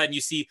all of a sudden you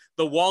see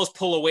the walls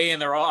pull away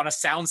and they're all on a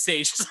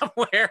soundstage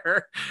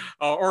somewhere,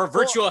 or a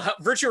virtual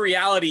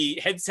reality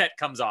headset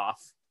comes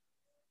off.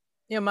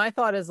 Yeah, my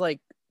thought is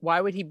like,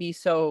 why would he be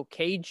so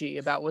cagey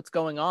about what's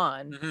going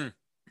on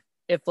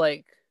if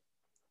like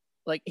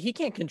he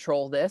can't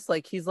control this?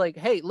 Like, he's like,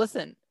 hey,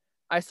 listen,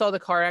 I saw the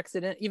car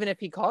accident. Even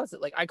if he caused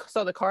it, like, I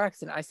saw the car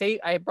accident.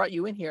 I brought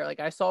you in here. Like,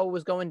 I saw what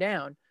was going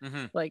down.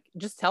 Like,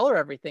 just tell her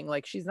everything.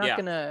 Like, she's not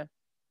gonna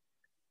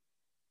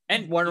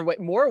want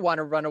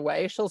to run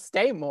away. She'll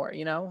stay more,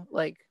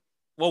 like.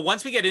 Well,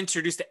 once we get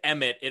introduced to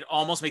Emmett, it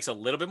almost makes a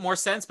little bit more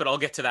sense, but I'll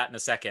get to that in a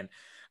second.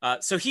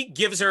 So he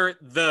gives her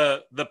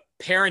the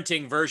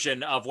parenting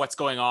version of what's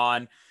going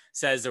on,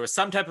 says there was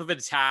some type of an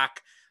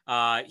attack.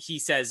 He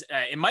says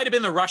it might have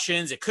been the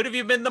Russians. It could have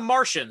even been the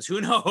Martians. Who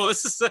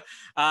knows?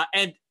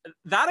 And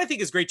that I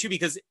think is great too,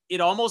 because it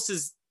almost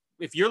is,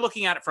 if you're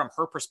looking at it from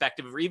her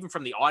perspective, or even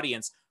from the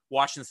audience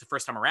watching this the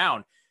first time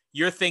around,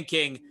 you're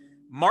thinking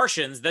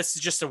Martians, this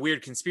is just a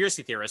weird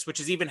conspiracy theorist, which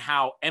is even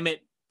how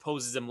Emmett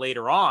poses him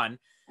later on.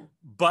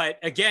 But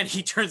again,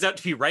 he turns out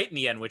to be right in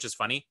the end, which is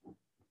funny.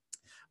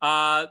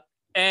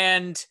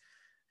 And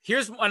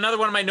here's another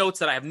one of my notes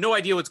that I have no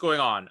idea what's going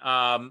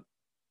on.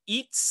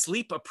 Eat,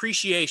 sleep,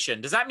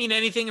 appreciation. Does that mean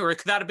anything, or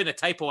could that have been a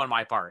typo on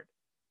my part?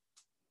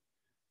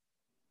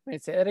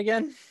 Wait, say that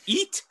again.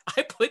 Eat?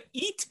 I put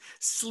eat,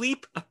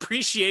 sleep,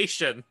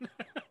 appreciation.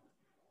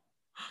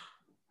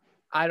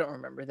 I don't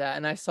remember that,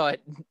 and I saw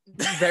it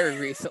very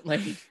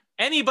recently.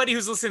 Anybody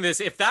who's listening to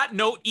this, if that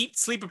note, eat,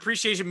 sleep,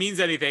 appreciation means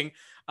anything,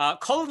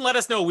 call and let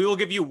us know. We will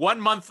give you 1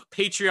 month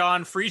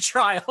Patreon free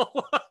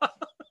trial.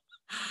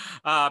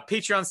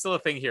 Patreon's still a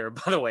thing here,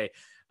 by the way.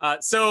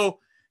 So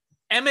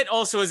Emmett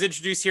also is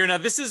introduced here. Now,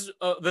 this is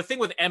the thing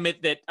with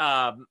Emmett that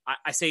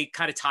I say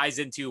kind of ties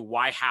into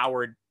why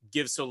Howard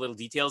gives so little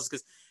details,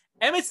 because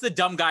Emmett's the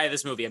dumb guy of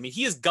this movie. I mean,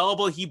 he is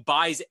gullible. He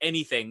buys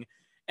anything.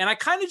 And I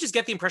kind of just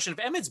get the impression if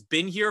Emmett's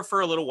been here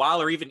for a little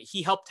while, or even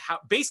he helped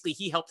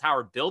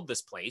Howard build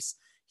this place.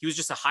 He was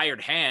just a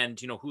hired hand,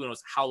 who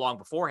knows how long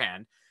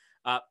beforehand.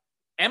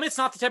 Emmett's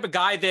not the type of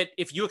guy that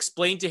if you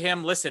explain to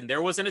him, listen,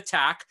 there was an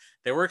attack,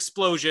 there were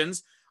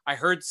explosions, I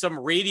heard some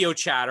radio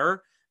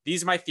chatter,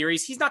 these are my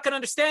theories, he's not going to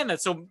understand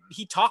that. So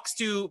he talks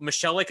to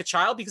Michelle like a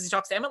child because he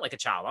talks to Emmett like a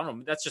child. I don't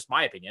know. That's just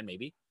my opinion,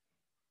 maybe.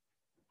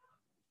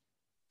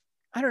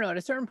 I don't know. At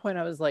a certain point,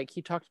 I was like,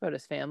 he talked about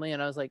his family,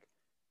 and I was like,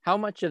 how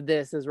much of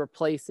this is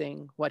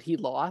replacing what he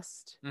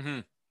lost?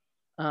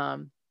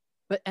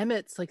 But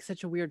Emmett's like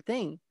such a weird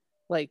thing.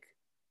 Like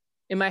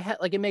in my head,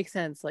 like it makes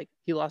sense. Like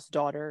he lost a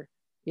daughter,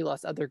 he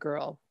lost other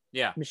girl.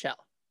 Yeah. Michelle.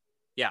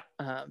 Yeah.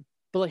 But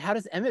like, how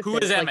does Emmett Who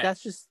fit? is Emmett? Like,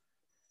 that's just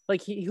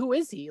like, who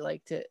is he?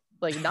 Like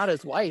not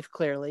his wife,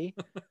 clearly.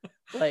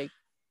 Like,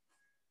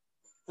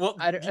 well,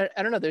 I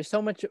don't know. There's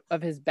so much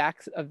of his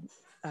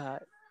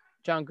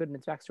John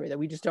Goodman's backstory that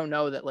we just don't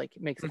know, that like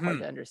makes it hard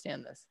to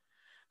understand this.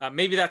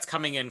 Maybe that's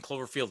coming in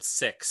Cloverfield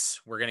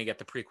 6. We're going to get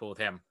the prequel with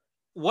him.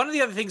 One of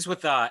the other things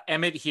with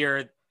Emmett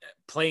here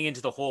playing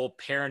into the whole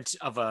parent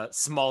of a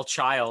small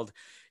child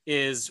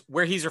is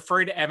where he's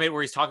referring to Emmett,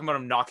 where he's talking about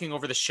him knocking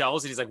over the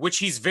shelves, and he's like, which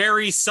he's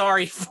very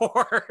sorry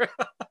for.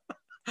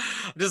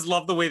 I just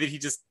love the way that he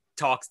just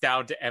talks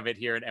down to Emmett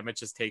here, and Emmett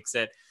just takes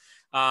it.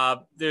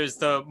 There's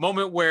the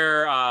moment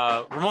where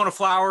Ramona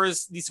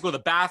Flowers needs to go to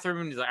the bathroom,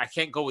 and he's like, I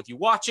can't go with you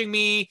watching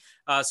me.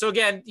 So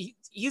again,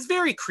 he's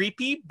very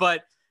creepy,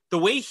 but the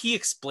way he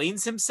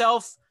explains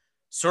himself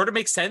sort of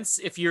makes sense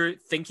if you're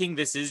thinking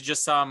this is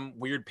just some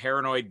weird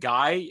paranoid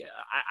guy.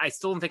 I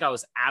still don't think I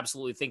was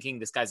absolutely thinking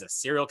this guy's a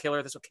serial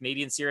killer. This is a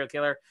Canadian serial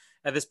killer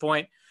at this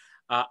point.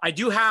 I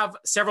do have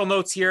several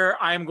notes here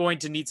I'm going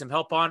to need some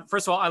help on.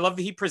 First of all, I love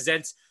that he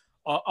presents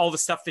all the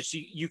stuff that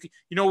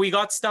we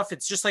got stuff.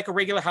 It's just like a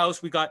regular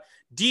house. We got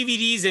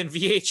DVDs and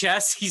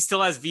VHS. He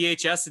still has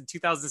VHS in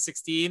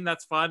 2016.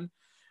 That's fun.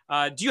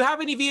 Do you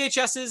have any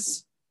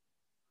VHSs?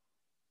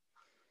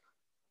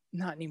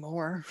 Not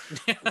anymore.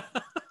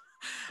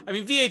 I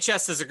mean,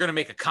 VHSs are going to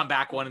make a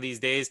comeback one of these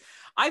days.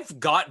 I've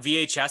got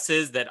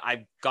VHSs that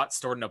I've got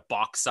stored in a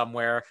box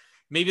somewhere.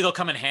 Maybe they'll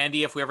come in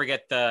handy if we ever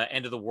get the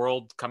end of the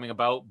world coming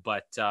about.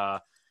 But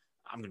I'm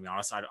going to be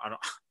honest,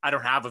 I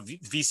don't have a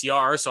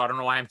VCR, so I don't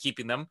know why I'm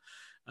keeping them.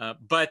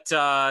 But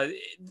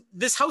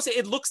this house,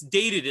 it looks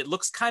dated. It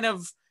looks kind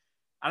of,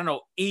 I don't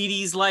know,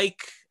 80s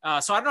like.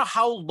 So I don't know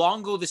how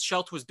long ago this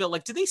shelter was built.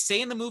 Like, did they say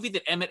in the movie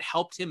that Emmett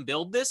helped him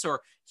build this,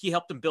 or he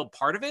helped him build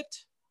part of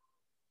it?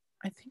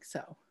 I think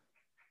so.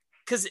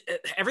 Because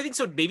everything,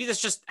 so maybe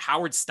that's just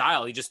Howard's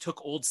style. He just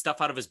took old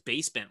stuff out of his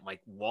basement, like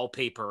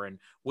wallpaper and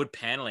wood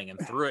paneling, and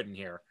threw it in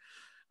here.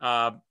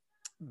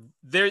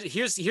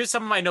 Here's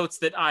some of my notes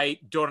that I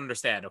don't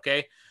understand.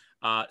 Okay,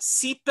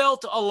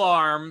 seatbelt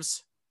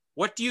alarms.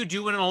 What do you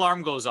do when an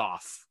alarm goes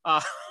off?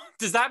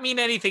 Does that mean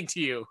anything to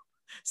you?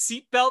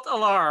 Seatbelt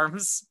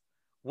alarms.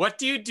 What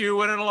do you do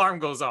when an alarm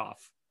goes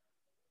off?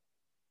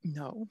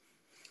 No.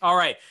 All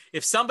right.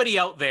 If somebody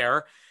out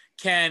there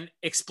can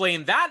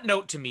explain that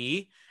note to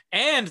me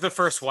and the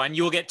first one,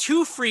 you will get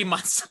 2 free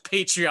months of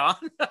Patreon.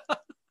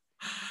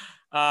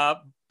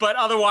 But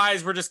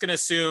otherwise, we're just going to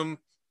assume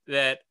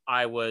that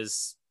I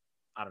was,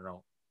 I don't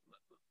know,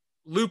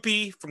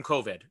 loopy from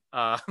COVID,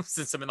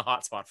 since I'm in the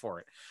hotspot for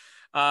it.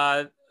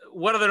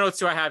 What other notes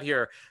do I have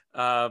here?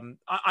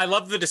 I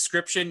love the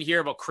description here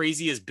about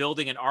Crazy is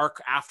building an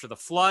ark after the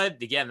flood.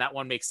 Again, that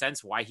one makes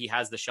sense why he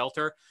has the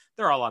shelter.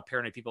 There are a lot of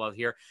paranoid people out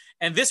here.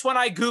 And this one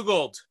I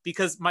Googled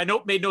because my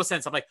note made no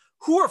sense. I'm like,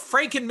 who are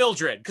Frank and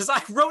Mildred? Because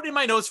I wrote in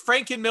my notes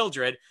Frank and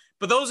Mildred,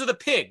 but those are the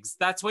pigs.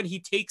 That's when he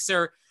takes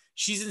her.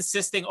 She's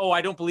insisting, oh,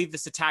 I don't believe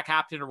this attack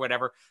happened or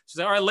whatever. So she's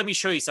like, all right, let me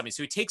show you something.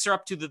 So he takes her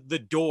up to the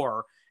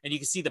door, and you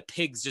can see the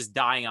pigs just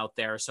dying out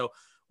there. So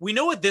we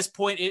know at this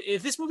point,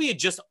 if this movie had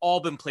just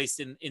all been placed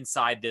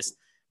inside this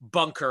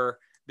bunker,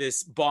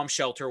 this bomb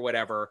shelter,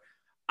 whatever,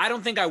 I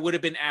don't think I would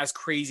have been as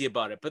crazy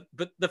about it. But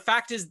the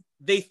fact is,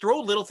 they throw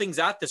little things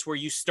at this where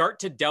you start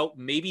to doubt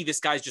maybe this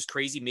guy's just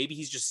crazy. Maybe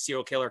he's just a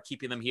serial killer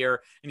keeping them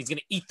here, and he's going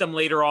to eat them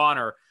later on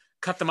or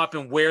cut them up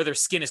and wear their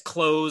skin as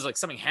clothes, like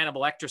something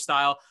Hannibal Lecter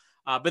style.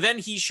 But then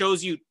he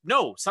shows you,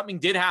 no, something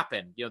did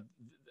happen. You know,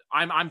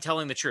 I'm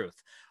telling the truth.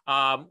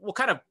 We'll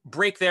kind of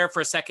break there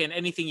for a second.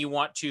 Anything you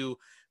want to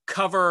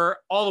cover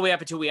all the way up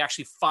until we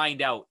actually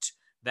find out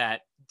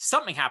that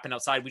something happened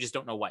outside. We just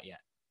don't know what yet.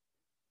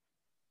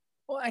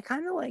 Well, I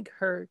kind of like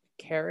her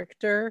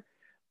character.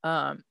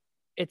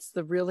 It's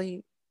the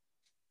really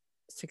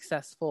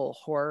successful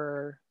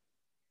horror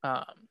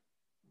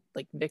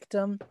like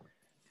victim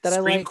that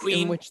Scream I like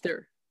queen. in which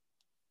they're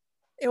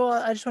well,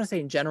 I just want to say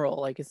in general,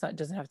 like it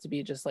doesn't have to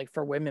be just like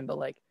for women, but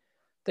like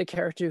the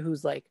character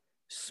who's like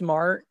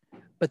smart,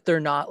 but they're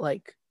not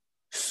like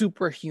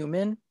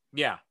superhuman.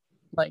 Yeah.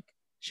 Like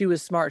she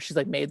was smart. She's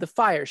like made the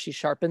fire. She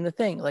sharpened the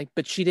thing. Like,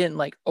 but she didn't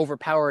like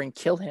overpower and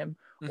kill him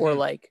or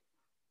like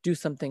do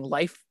something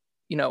life,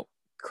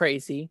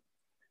 crazy.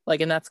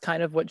 Like, and that's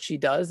kind of what she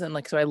does. And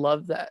like, so I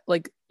love that.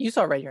 Like you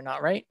saw Ready or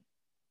Not, right?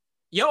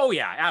 Yeah. Oh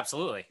yeah,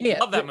 absolutely. Yeah.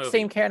 Love that movie.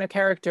 Same kind of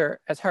character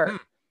as her.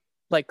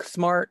 Like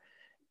smart,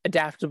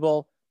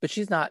 adaptable, but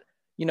she's not,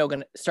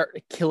 gonna start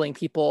killing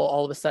people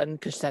all of a sudden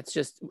because that's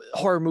just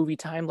horror movie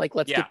time. Like,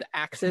 let's get the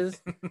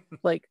axes.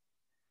 Like,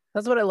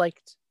 that's what I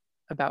liked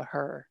about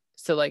her.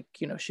 So like,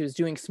 she was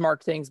doing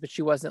smart things, but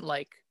she wasn't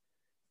like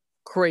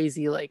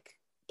crazy like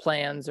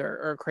plans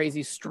or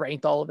crazy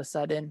strength all of a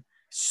sudden.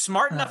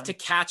 Smart enough to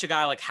catch a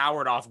guy like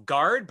Howard off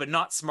guard, but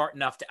not smart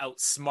enough to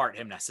outsmart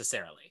him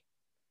necessarily.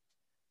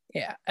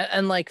 Yeah.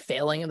 And like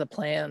failing in the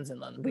plans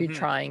and then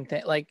retrying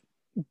things, like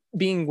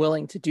being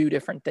willing to do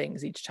different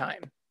things each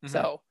time.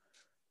 So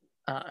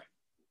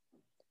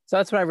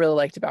that's what I really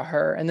liked about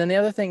her. And then the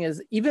other thing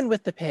is, even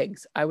with the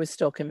pigs, I was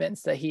still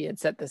convinced that he had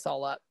set this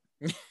all up.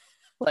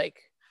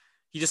 Like,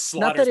 he just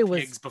slaughters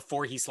pigs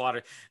before he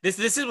slaughtered. This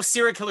is what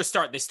serial killers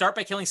start. They start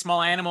by killing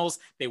small animals.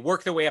 They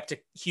work their way up to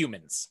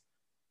humans.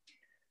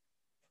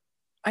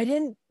 I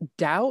didn't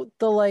doubt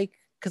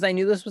because I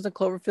knew this was a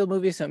Cloverfield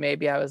movie, so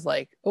maybe I was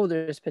like, oh,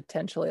 there's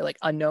potentially like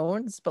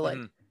unknowns, but like,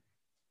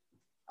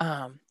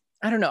 I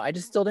don't know. I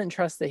just still didn't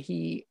trust that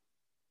he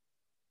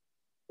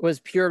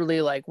was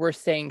purely like, we're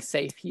staying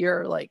safe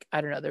here. Like,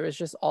 I don't know. There was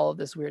just all of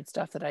this weird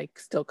stuff that I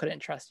still couldn't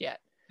trust yet.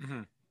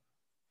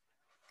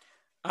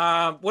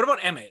 What about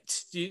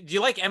Emmett? Do you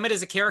like Emmett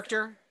as a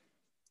character?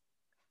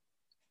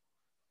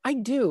 I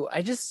do.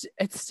 It's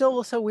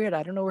still so weird.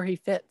 I don't know where he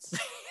fits.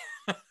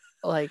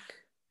 Like,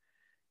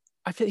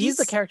 I feel he's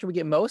the character we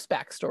get most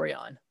backstory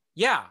on.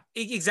 Yeah,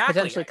 exactly.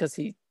 Potentially because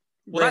he.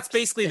 Well, that's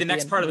basically the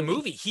next part of the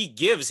movie. He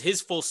gives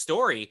his full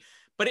story,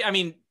 but I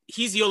mean,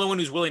 he's the only one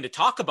who's willing to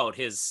talk about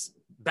his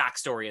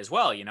backstory as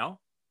well,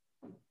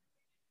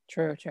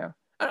 True.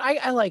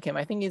 I like him.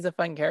 I think he's a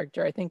fun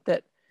character. I think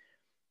that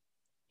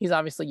he's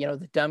obviously,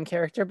 the dumb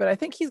character, but I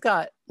think he's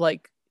got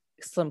like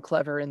some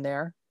clever in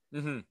there.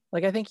 Mm-hmm.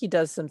 Like, I think he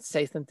does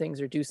say some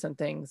things or do some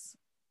things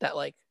that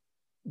like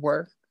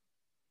work.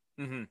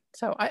 Mm-hmm.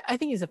 So I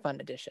think he's a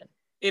fun addition.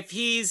 If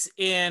he's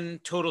in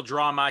Total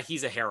Drama,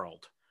 he's a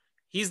Herald.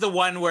 He's the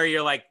one where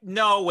you're like,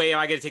 no way am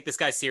I going to take this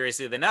guy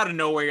seriously. Then out of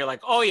nowhere, you're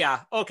like, oh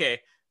yeah, okay,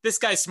 this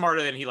guy's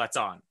smarter than he lets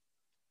on.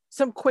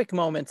 Some quick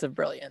moments of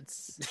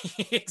brilliance.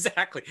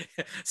 Exactly.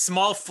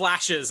 Small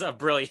flashes of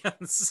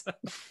brilliance.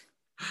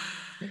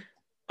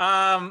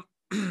 um,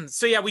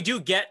 so yeah, we do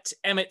get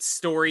Emmett's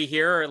story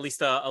here, or at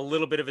least a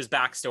little bit of his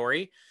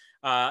backstory.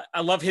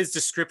 I love his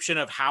description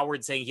of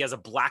Howard saying he has a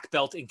black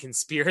belt in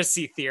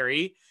conspiracy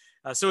theory.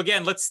 So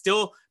again, let's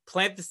still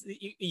plant this.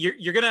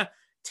 You're gonna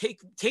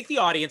take the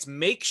audience,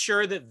 make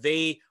sure that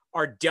they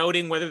are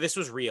doubting whether this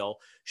was real.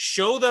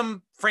 Show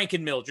them Frank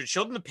and Mildred,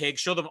 show them the pig,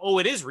 show them, oh,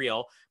 it is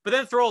real. But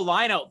then throw a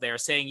line out there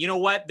saying, you know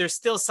what? There's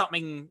still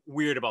something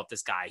weird about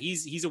this guy.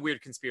 He's a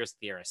weird conspiracy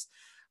theorist.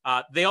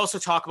 They also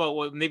talk about,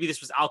 well, maybe this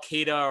was Al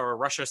Qaeda or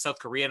Russia or South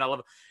Korea. And I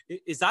love,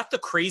 is that the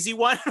crazy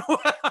one?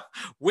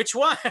 Which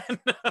one?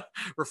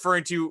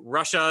 Referring to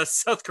Russia,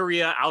 South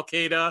Korea, Al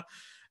Qaeda.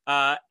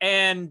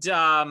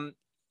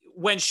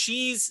 When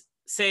she's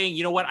saying,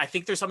 you know what, I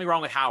think there's something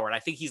wrong with Howard. I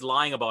think he's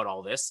lying about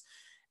all this.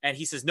 And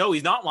he says, no,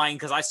 he's not lying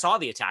because I saw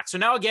the attack. So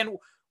now again,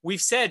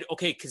 we've said,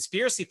 okay,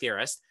 conspiracy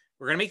theorist,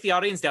 we're going to make the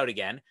audience doubt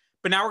again,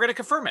 but now we're going to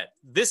confirm it.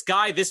 This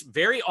guy, this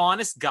very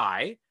honest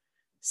guy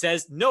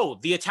says, no,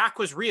 the attack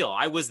was real.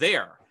 I was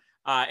there.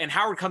 And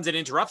Howard comes in and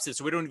interrupts it,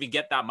 so we don't even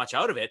get that much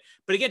out of it.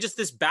 But again, just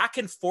this back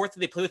and forth that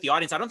they play with the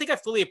audience. I don't think I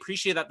fully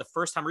appreciated that the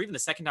first time or even the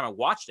second time I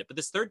watched it. But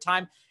this third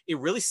time, it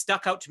really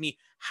stuck out to me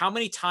how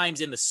many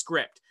times in the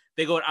script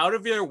they go out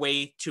of their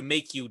way to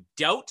make you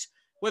doubt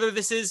whether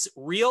this is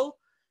real,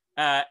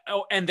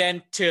 and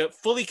then to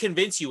fully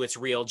convince you it's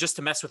real just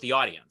to mess with the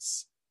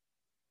audience.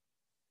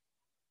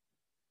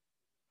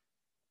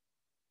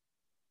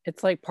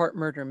 It's like part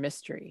murder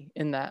mystery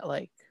in that,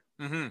 like,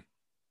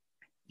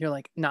 you're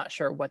like not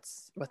sure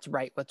what's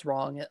right, what's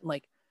wrong,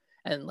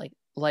 and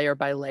layer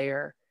by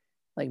layer,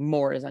 like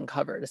more is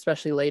uncovered,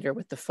 especially later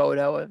with the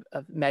photo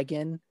of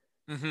Megan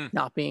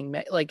not being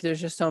like,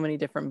 there's just so many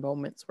different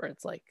moments where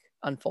it's like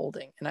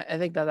unfolding, and I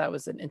think that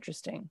was an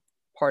interesting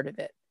part of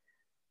it,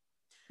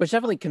 which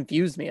definitely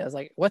confused me. I was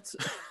like, what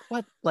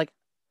like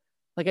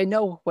I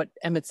know what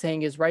Emmett's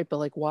saying is right, but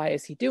like, why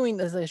is he doing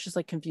this? It's just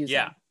like confusing.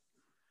 Yeah.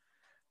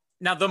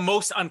 Now, the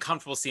most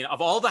uncomfortable scene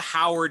of all the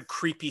Howard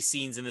creepy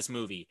scenes in this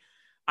movie,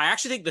 I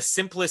actually think the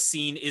simplest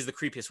scene is the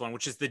creepiest one,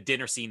 which is the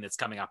dinner scene that's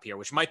coming up here,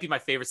 which might be my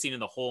favorite scene in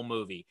the whole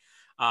movie.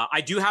 I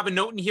do have a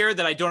note in here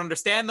that I don't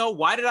understand, though.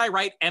 Why did I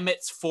write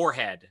Emmett's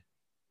forehead?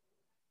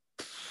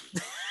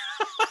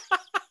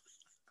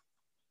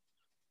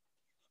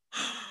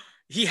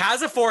 He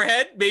has a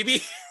forehead.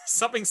 Maybe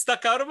something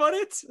stuck out about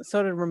it.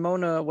 So did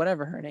Ramona,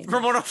 whatever her name is.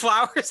 Ramona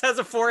Flowers has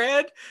a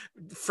forehead.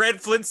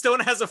 Fred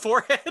Flintstone has a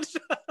forehead.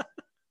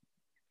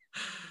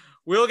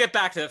 We'll get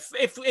back to that.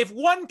 If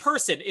one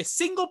person, a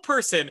single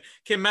person,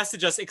 can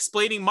message us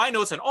explaining my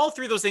notes on all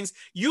three of those things,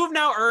 you have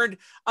now earned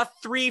a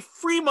 3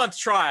 free month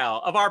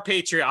trial of our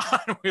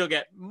Patreon. We'll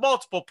get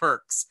multiple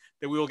perks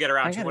that we will get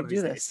around to one of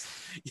these days.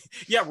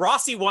 Yeah,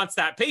 Rossi wants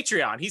that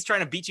Patreon. He's trying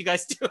to beat you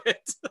guys to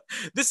it.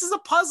 This is a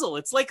puzzle.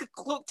 It's like a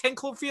 10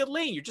 Cloverfield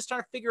Lane. You're just trying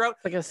to figure out.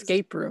 It's like an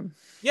escape room.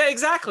 Yeah,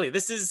 exactly.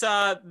 This is.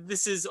 Oh,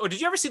 did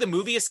you ever see the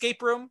movie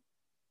Escape Room?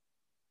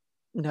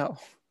 No.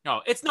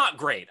 No, it's not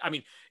great. I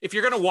mean, if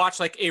you're going to watch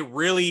like a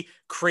really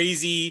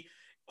crazy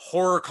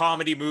horror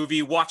comedy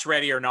movie, watch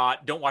Ready or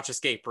Not. Don't watch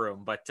Escape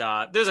Room, but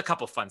there's a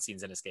couple fun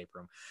scenes in Escape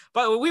Room.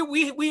 But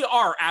we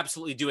are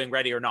absolutely doing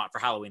Ready or Not for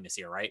Halloween this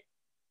year, right?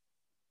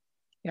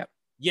 Yep.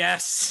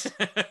 Yes.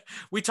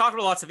 We talked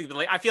about lots of things, but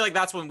like I feel like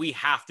that's when we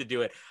have to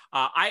do it.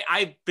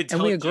 I've been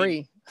telling and we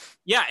agree.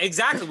 Yeah,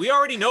 exactly. We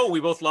already know we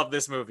both love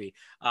this movie.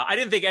 I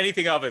didn't think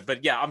anything of it,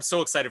 but yeah, I'm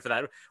so excited for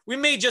that. We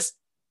may just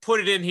put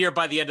it in here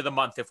by the end of the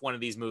month if one of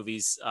these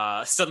movies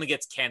suddenly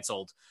gets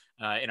canceled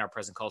in our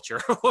present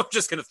culture. We're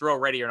just going to throw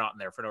Ready or Not in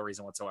there for no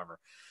reason whatsoever.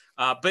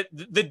 But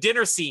the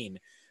dinner scene,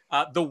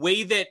 the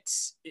way that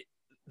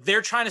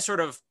they're trying to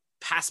sort of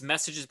pass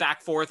messages back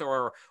and forth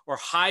or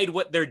hide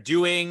what they're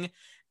doing.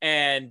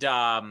 And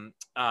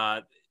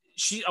what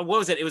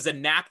was it? It was a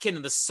napkin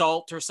and the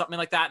salt or something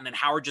like that. And then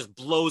Howard just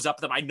blows up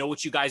them. I know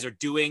what you guys are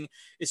doing.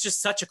 It's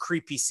just such a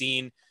creepy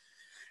scene.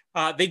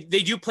 They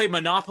do play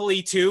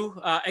Monopoly too.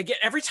 Again,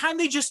 every time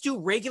they just do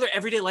regular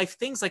everyday life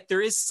things, like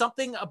there is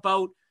something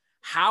about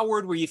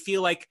Howard where you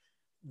feel like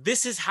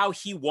this is how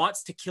he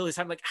wants to kill his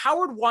time. Like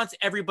Howard wants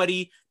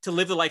everybody to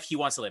live the life he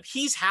wants to live.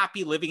 He's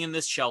happy living in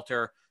this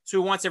shelter,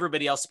 so he wants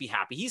everybody else to be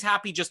happy. He's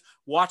happy just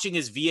watching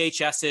his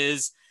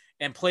VHSs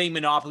and playing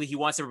Monopoly. He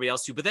wants everybody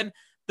else to. But then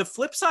the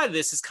flip side of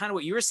this is kind of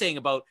what you were saying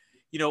about,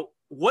 you know,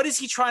 what is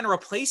he trying to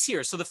replace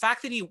here? So the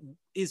fact that he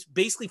is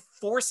basically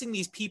forcing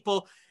these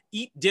people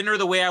eat dinner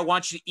the way I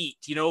want you to eat,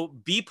 you know,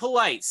 be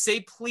polite,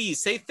 say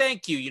please, say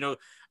thank you, you know,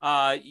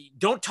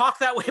 don't talk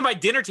that way at my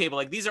dinner table.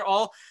 Like these are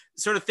all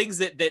sort of things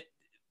that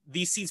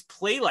these scenes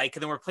play like,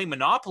 and then we're playing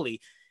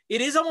Monopoly. it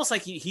is almost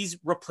like he's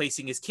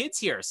replacing his kids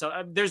here.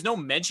 So there's no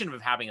mention of him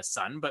having a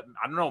son, but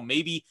I don't know,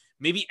 maybe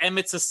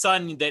Emmett's a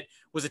son that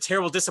was a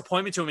terrible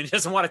disappointment to him and he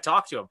doesn't want to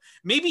talk to him.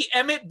 Maybe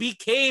Emmett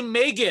became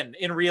Megan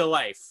in real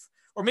life,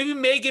 or maybe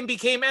Megan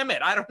became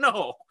Emmett. I don't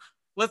know.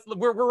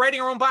 We're writing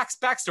our own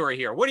backstory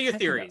here. What are your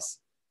theories?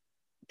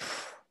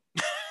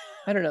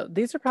 I don't know.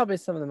 These are probably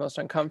some of the most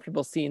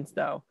uncomfortable scenes,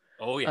 though.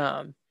 Oh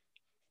yeah.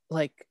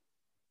 Like,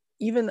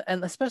 even,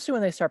 and especially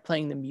when they start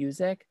playing the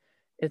music,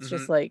 it's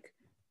just like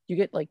you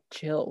get like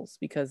chills,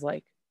 because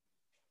like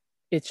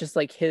it's just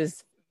like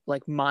his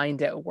like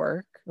mind at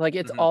work. Like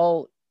it's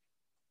all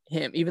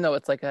him, even though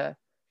it's like a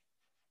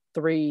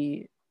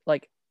 3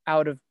 like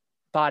out of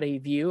body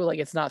view. Like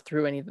it's not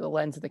through any of the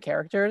lens of the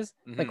characters.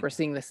 Like we're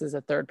seeing this as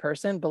a third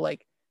person, but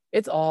like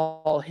it's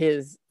all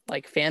his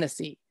like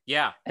fantasy.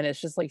 Yeah. And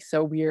it's just like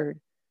so weird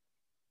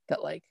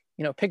that like,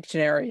 you know,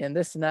 Pictionary and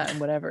this and that and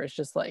whatever. It's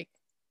just like,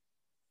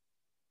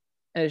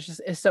 and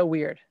it's so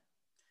weird.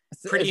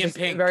 Pretty in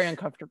Pink. Very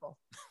uncomfortable.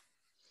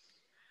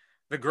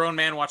 The grown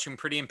man watching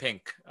Pretty in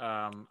Pink.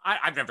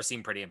 I've never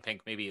seen Pretty in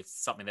Pink. Maybe it's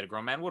something that a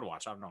grown man would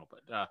watch. I don't know.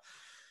 But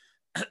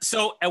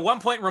so at one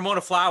point,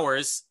 Ramona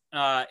Flowers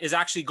is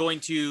actually going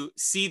to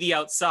see the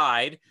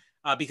outside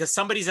because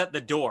somebody's at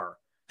the door,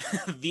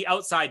 the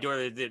outside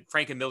door that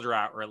Frank and Mildred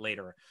were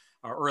later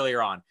or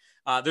earlier on.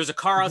 There's a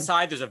car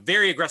outside. There's a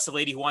very aggressive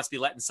lady who wants to be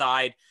let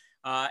inside.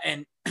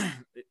 And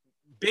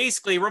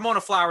basically,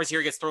 Ramona Flowers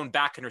here gets thrown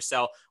back in her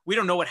cell. We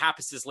don't know what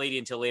happens to this lady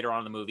until later on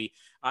in the movie.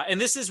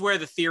 And this is where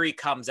the theory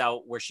comes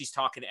out, where she's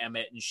talking to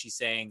Emmett and she's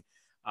saying,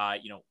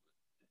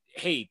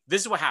 hey,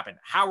 this is what happened.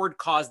 Howard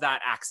caused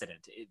that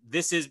accident.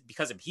 This is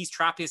because of he's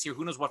trapping us here.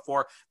 Who knows what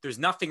for? There's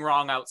nothing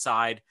wrong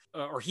outside.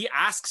 Or he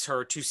asks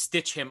her to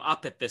stitch him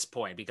up at this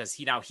point because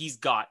he's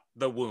got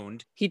the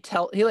wound. He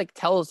tells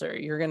her,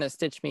 you're going to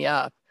stitch me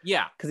up.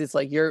 Yeah. Because it's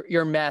like, you're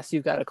a mess.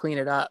 You've got to clean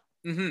it up.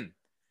 Mm-hmm.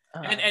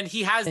 And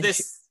he has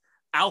this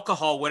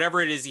alcohol, whatever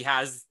it is he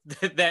has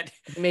that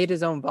he made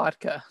his own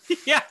vodka.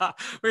 Yeah.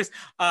 Whereas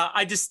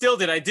I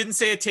distilled it. I didn't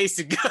say it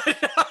tasted good.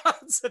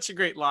 Such a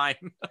great line.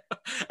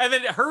 And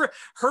then her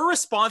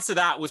response to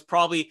that was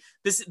probably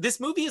this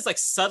movie is like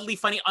subtly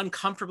funny,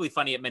 uncomfortably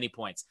funny at many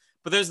points.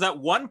 But there's that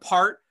one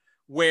part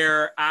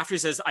where after he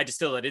says, I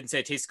distilled it, I didn't say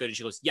it tastes good. And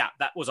she goes, yeah,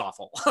 that was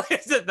awful.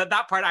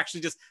 that part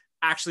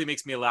actually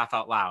makes me laugh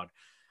out loud.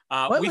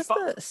 What was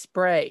the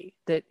spray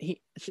that this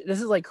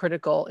is like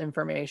critical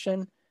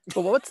information,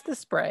 but what's the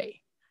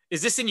spray?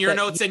 Is this in your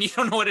notes and you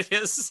don't know what it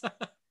is?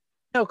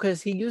 No,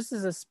 because he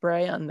uses a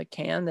spray on the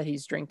can that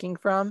he's drinking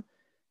from.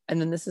 And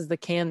then this is the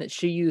can that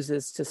she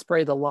uses to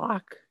spray the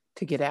lock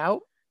to get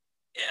out.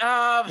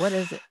 What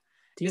is it?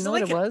 Do you know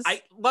what it was?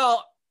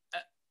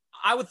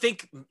 I would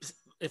think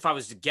if I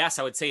was to guess,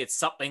 I would say it's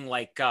something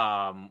like,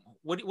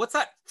 what's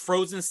that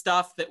frozen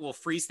stuff that will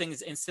freeze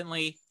things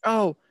instantly?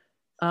 Oh,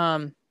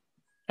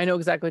 I know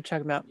exactly what you're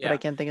talking about, but I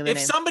can't think of the name.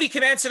 If somebody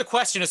can answer the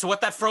question as to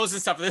what that frozen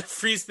stuff that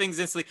freeze things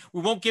instantly,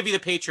 we won't give you the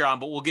Patreon,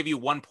 but we'll give you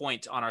 1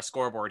 point on our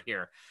scoreboard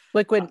here.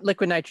 Liquid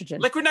nitrogen.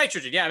 Liquid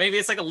nitrogen. Yeah, maybe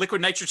it's like a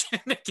liquid nitrogen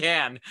in a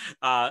can.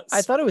 I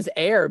thought it was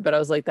air, but I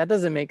was like, that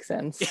doesn't make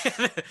sense.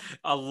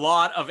 A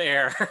lot of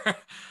air.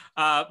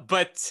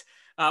 But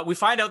we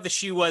find out that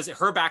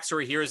her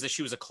backstory here is that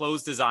she was a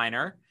clothes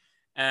designer.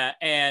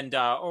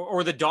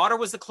 Or the daughter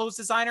was the clothes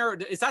designer.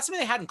 Is that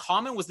something they had in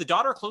common? Was the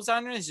daughter a clothes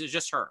designer? Or is it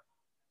just her?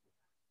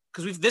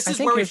 Because this is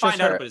where we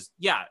find out.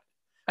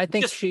 I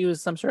think she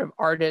was some sort of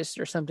artist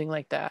or something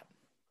like that.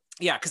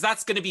 Yeah, because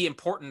that's going to be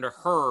important to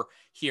her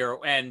here.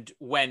 And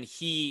when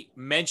he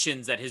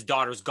mentions that his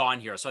daughter's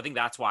gone here. So I think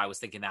that's why I was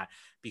thinking that,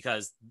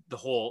 because the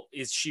whole,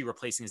 is she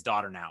replacing his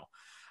daughter now?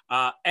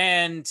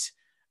 There's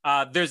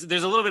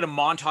a little bit of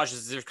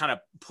montages. They're kind of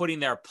putting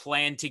their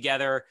plan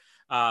together,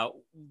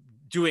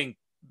 doing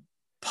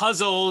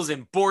puzzles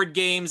and board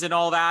games and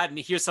all that. And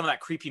here's some of that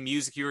creepy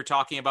music you were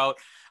talking about.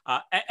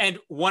 And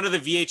one of the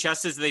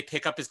VHSs they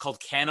pick up is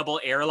called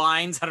Cannibal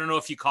Airlines. I don't know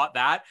if you caught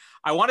that.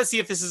 I want to see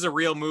if this is a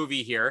real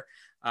movie here.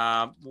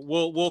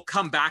 We'll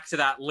come back to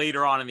that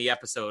later on in the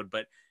episode.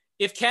 But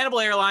if Cannibal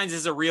Airlines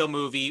is a real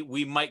movie,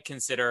 we might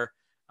consider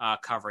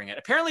covering it.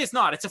 Apparently it's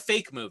not. It's a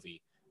fake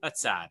movie.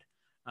 That's sad.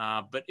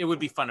 But it would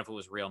be fun if it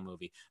was a real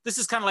movie. This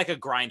is kind of like a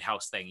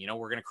Grindhouse thing. You know,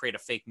 we're going to create a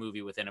fake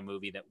movie within a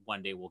movie that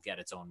one day will get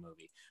its own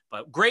movie.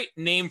 But great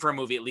name for a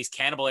movie, at least.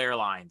 Cannibal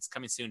Airlines,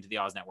 coming soon to the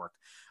Oz Network.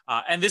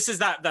 And this is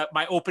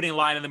my opening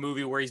line in the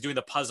movie where he's doing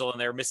the puzzle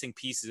and they're missing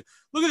pieces.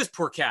 Look at this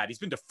poor cat. He's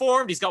been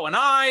deformed. He's got one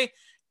eye.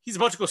 He's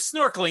about to go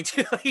snorkeling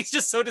too. He's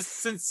just so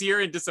sincere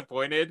and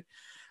disappointed.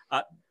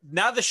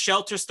 Now the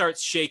shelter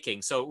starts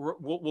shaking. So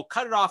we'll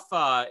cut it off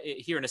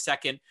here in a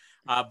second.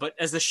 But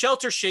as the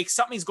shelter shakes,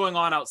 something's going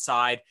on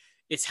outside.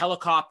 It's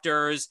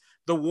helicopters.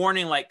 The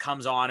warning light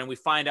comes on, and we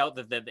find out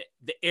that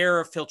the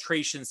air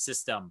filtration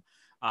system,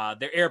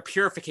 their air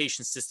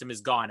purification system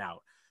is gone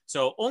out.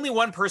 So only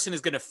one person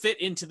is going to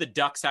fit into the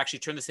ducts to actually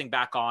turn this thing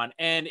back on,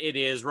 and it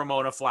is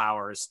Ramona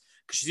Flowers,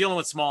 because she's the only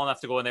one small enough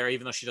to go in there,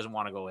 even though she doesn't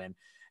want to go in.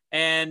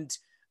 And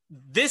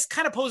this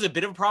kind of poses a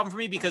bit of a problem for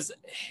me, because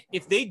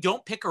if they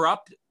don't pick her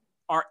up,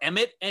 are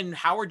Emmett and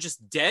Howard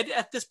just dead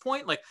at this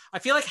point? Like, I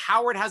feel like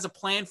Howard has a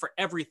plan for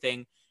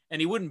everything, and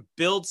he wouldn't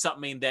build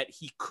something that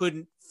he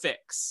couldn't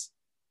fix.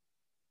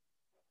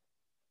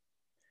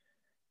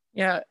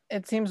 Yeah,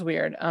 it seems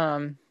weird.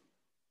 Because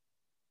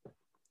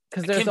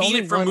there's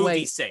only Convenient for one way.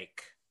 movie's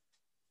sake.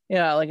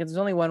 Yeah, like there's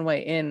only one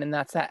way in, and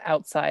that's that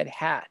outside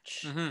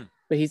hatch. Mm-hmm.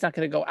 But he's not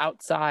going to go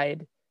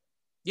outside.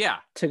 Yeah.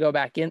 To go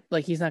back in,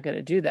 like he's not going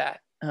to do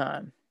that.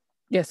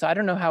 Yeah, so I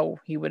don't know how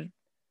he would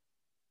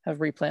have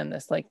replanned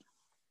this. Like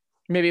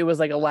maybe it was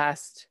like a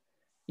last,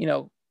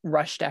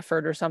 rushed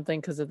effort or something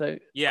because of the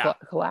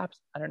collapse.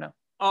 I don't know.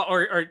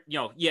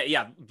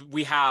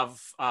 We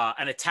have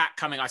an attack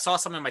coming. I saw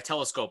something in my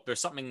telescope. There's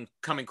something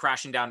coming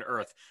crashing down to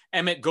Earth.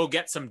 Emmett, go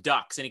get some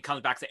ducks. And he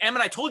comes back to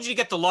Emmett, I told you to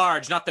get the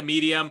large, not the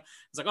medium.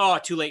 It's like, oh,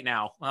 too late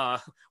now.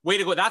 Way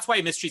to go. That's why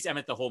he mistreats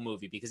Emmett the whole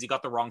movie, because he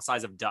got the wrong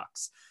size of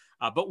ducks.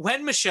 But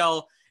when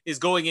Michelle is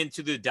going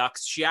into the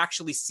ducks, she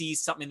actually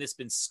sees something that's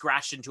been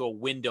scratched into a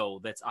window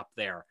that's up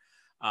there.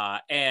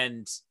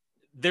 And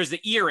there's the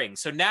earring.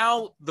 So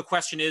now the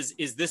question is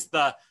this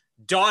the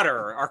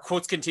daughter? Our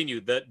quotes continue.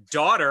 The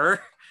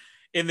daughter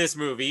in this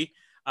movie,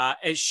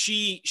 as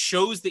she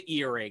shows the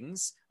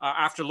earrings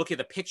after looking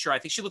at the picture. I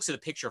think she looks at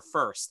the picture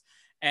first,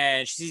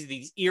 and she sees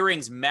these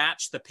earrings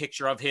match the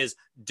picture of his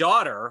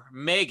daughter,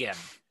 Megan.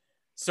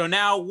 So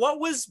now what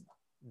was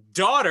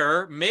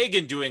daughter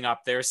Megan doing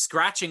up there,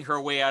 scratching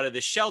her way out of the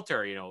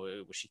shelter?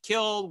 Was she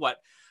killed? What?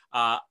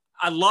 I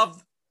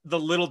love the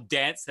little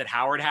dance that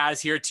Howard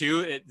has here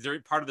too.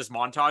 They're part of this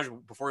montage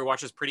before he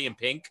watches Pretty in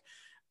Pink.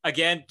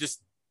 Again,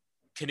 just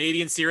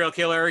Canadian serial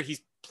killer.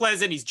 He's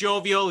pleasant, he's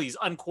jovial, he's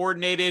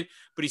uncoordinated,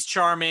 but he's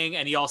charming,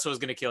 and he also is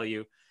going to kill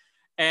you.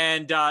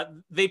 And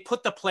they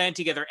put the plan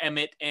together,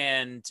 Emmett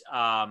and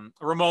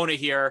Ramona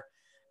here,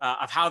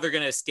 of how they're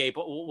going to escape.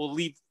 We'll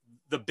leave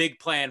the big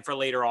plan for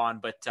later on,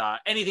 but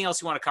anything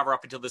else you want to cover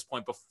up until this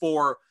point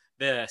before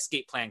the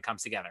escape plan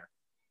comes together?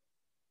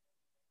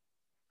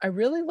 I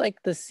really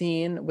like the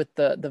scene with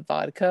the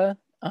vodka.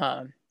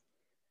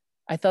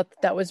 I thought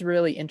that was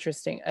really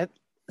interesting.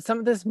 Some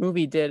of this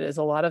movie did is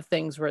a lot of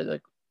things where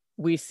like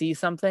we see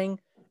something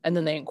and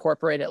then they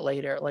incorporate it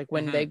later. Like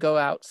when they go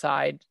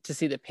outside to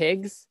see the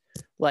pigs,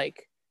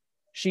 like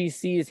she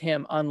sees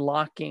him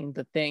unlocking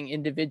the thing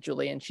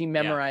individually and she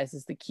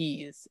memorizes the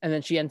keys, and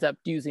then she ends up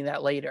using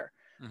that later.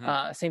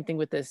 Same thing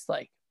with this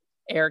like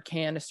air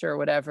canister or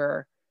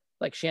whatever.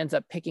 Like she ends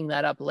up picking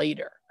that up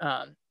later.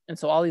 And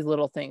so all these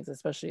little things,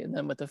 especially, and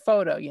then with the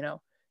photo,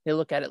 they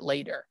look at it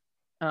later.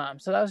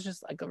 So that was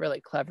just like really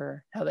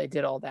clever how they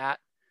did all that.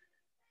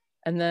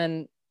 And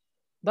then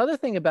the other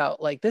thing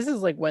about like, this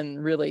is like when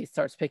really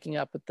starts picking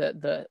up with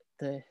the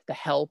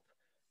help.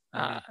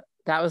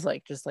 That was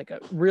like, just like a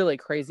really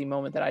crazy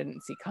moment that I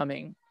didn't see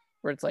coming,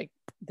 where it's like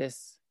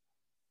this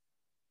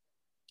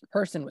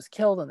person was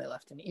killed and they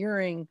left an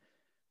earring.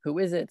 Who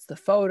is it? It's the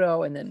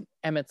photo. And then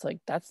Emmett's like,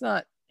 that's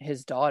not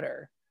his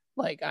daughter.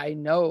 Like, I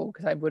know,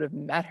 because I would have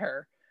met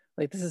her.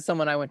 Like, this is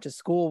someone I went to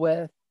school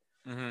with.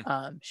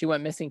 She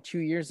went missing 2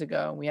 years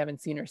ago, and we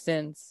haven't seen her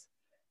since.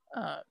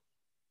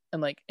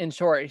 And like, in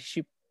short,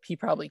 he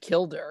probably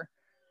killed her.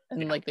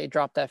 And then like they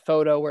dropped that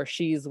photo where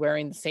she's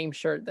wearing the same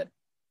shirt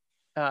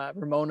that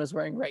Ramona's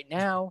wearing right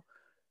now.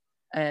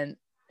 And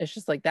it's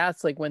just like,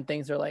 that's like when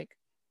things are like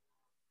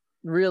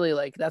really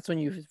like, that's when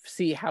you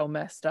see how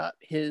messed up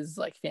his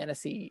like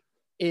fantasy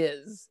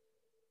is,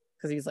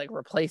 because he's like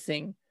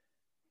replacing,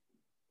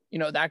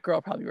 that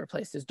girl probably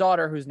replaced his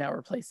daughter, who's now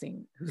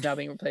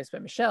being replaced by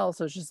Michelle.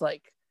 So it's just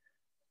like,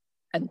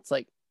 and it's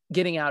like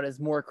getting out is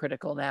more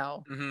critical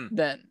now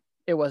than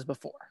it was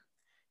before.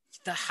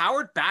 The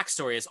Howard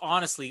backstory is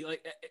honestly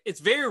like, it's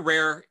very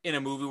rare in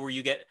a movie where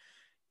you get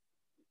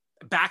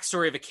a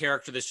backstory of a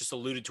character that's just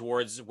alluded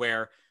towards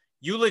where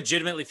you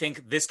legitimately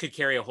think this could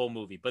carry a whole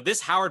movie. But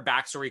this Howard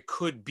backstory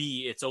could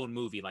be its own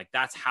movie. Like,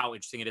 that's how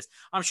interesting it is.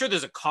 I'm sure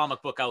there's a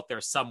comic book out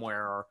there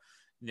somewhere, or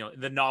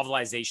the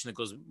novelization that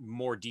goes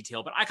more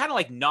detail, but I kind of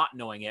like not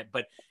knowing it.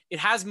 But it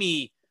has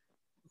me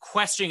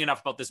questioning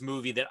enough about this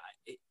movie that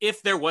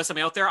if there was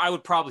something out there, I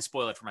would probably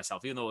spoil it for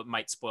myself, even though it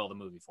might spoil the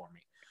movie for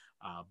me.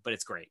 But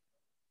it's great.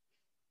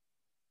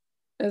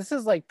 This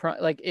is like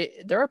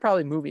there are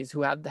probably movies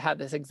who have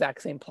this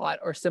exact same plot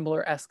or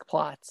similar-esque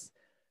plots,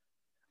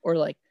 or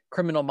like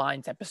Criminal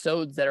Minds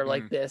episodes that are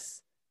like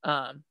this.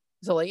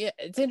 So like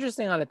it's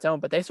interesting on its own,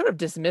 but they sort of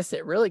dismiss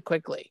it really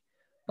quickly.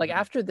 Like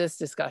after this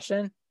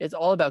discussion, it's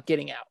all about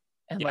getting out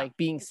and like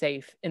being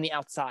safe in the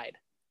outside.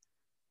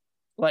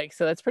 Like,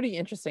 so that's pretty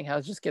interesting how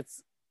it just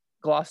gets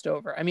glossed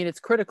over. I mean, it's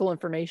critical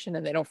information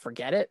and they don't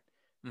forget it,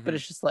 but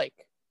it's just like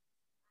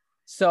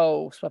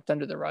so swept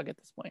under the rug at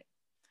this point.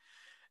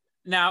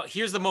 Now,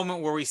 here's the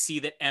moment where we see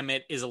that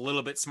Emmett is a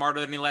little bit smarter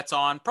than he lets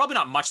on. Probably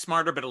not much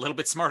smarter, but a little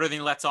bit smarter than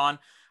he lets on.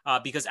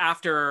 Because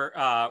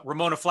after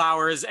Ramona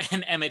Flowers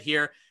and Emmett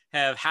here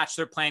have hatched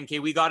their plan, okay,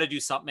 we got to do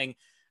something.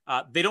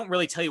 They don't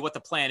really tell you what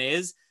the plan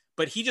is,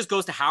 but he just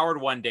goes to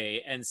Howard one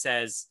day and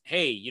says,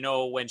 hey,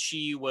 when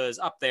she was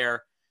up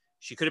there,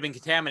 she could have been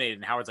contaminated.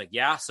 And Howard's like,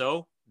 yeah,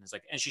 so? And it's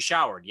like, and she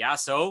showered. Yeah,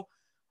 so?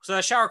 So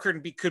that shower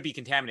curtain could be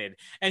contaminated.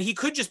 And he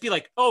could just be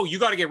like, oh, you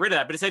got to get rid of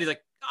that. But instead he's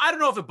like, I don't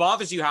know if it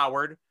bothers you,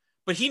 Howard,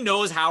 but he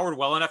knows Howard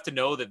well enough to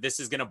know that this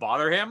is going to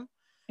bother him.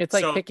 It's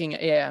like picking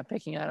at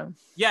him.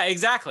 Yeah,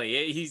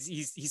 exactly.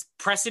 He's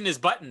pressing his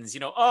buttons,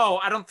 oh,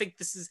 I don't think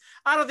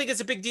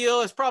it's a big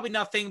deal. It's probably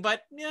nothing,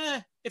 but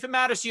if it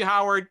matters to you,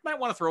 Howard, might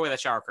want to throw away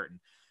that shower curtain.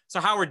 So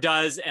Howard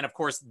does. And of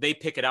course they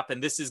pick it up,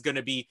 and this is going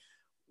to be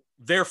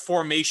their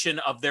formation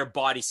of their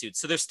bodysuits.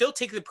 So they're still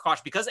taking the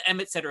precaution because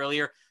Emmett said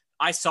earlier,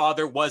 I saw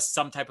there was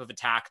some type of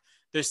attack.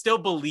 They're still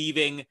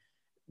believing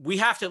we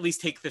have to at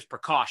least take this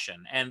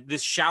precaution. And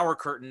this shower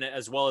curtain,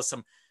 as well as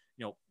some,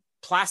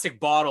 plastic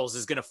bottles,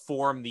 is going to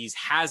form these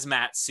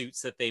hazmat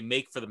suits that they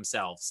make for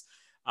themselves.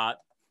 There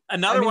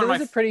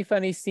was a pretty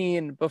funny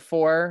scene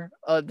before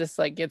this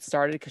gets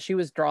started, because she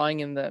was drawing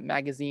in the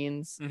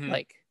magazines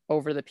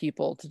over the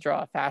people to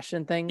draw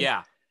fashion things.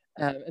 Yeah.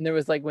 And there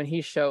was when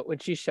she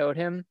showed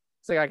him,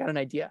 it's like, I got an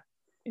idea.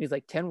 And he's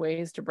like, 10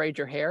 ways to braid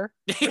your hair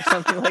or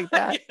something like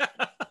that. Yeah.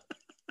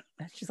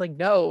 And she's like,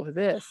 no,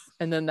 this.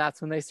 And then that's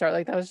when they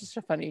start. That was just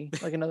a funny,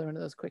 another one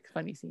of those quick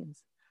funny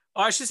scenes.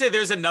 Oh, I should say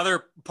there's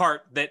another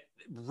part that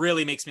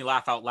really makes me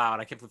laugh out loud.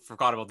 I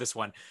forgot about this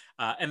one.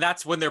 And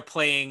that's when they're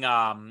playing,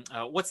 I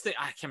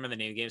can't remember the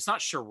name of the game. It's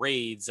not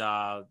charades,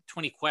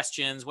 20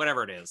 questions,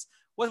 whatever it is.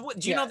 What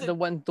do you know?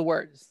 The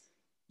words.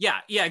 Yeah,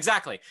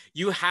 exactly.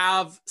 You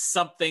have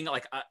something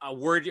like a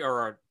word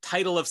or a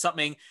title of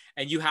something,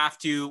 and you have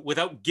to,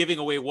 without giving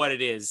away what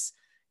it is,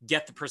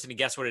 get the person to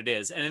guess what it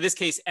is. And in this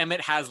case,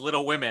 Emmett has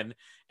Little Women,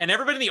 and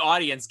everybody in the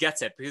audience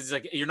gets it because he's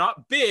like, you're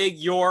not big,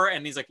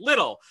 and he's like,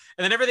 little.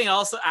 And then everything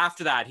else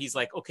after that, he's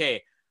like,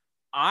 okay,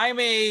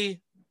 I'm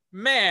a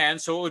man.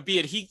 So it would be,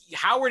 and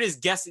Howard is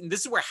guessing.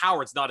 This is where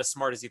Howard's not as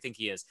smart as you think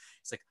he is.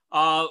 He's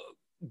like,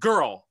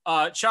 girl,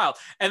 child.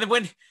 And then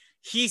when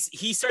he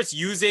starts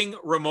using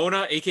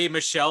Ramona, aka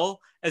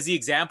Michelle, as the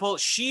example,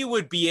 she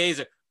would be a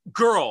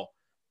girl,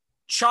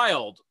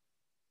 child,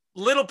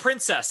 little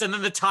princess. And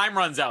then the time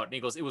runs out, and he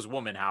goes, it was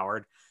woman,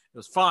 Howard. It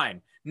was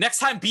fine. Next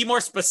time, be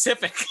more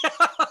specific.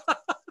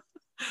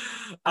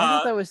 I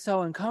thought that was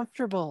so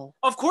uncomfortable.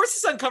 Of course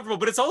it's uncomfortable,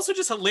 but it's also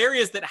just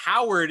hilarious that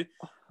Howard,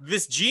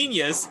 this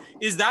genius,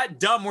 is that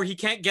dumb where he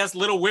can't guess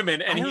Little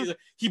Women, and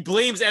he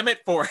blames Emmett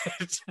for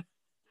it.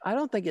 I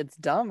don't think it's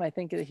dumb. I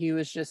think that he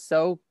was just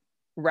so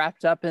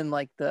wrapped up in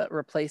the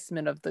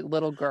replacement of the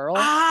little girl.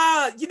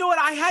 You know what?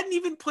 I hadn't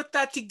even put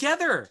that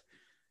together.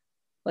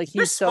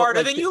 He's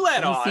smarter than you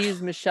let on. He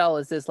sees Michelle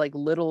as this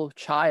little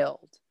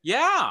child.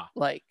 Yeah.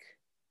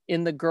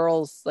 In the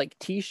girl's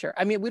t-shirt.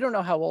 I mean, we don't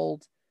know how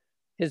old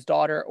his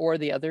daughter or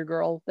the other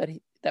girl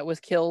that was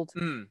killed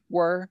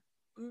were.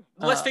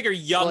 Let's figure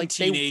young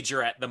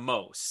teenager at the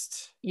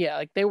most.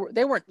 Yeah, they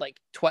weren't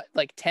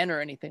 10 or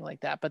anything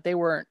like that, but they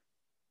weren't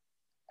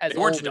as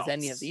old as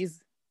any of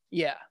these.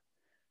 Yeah.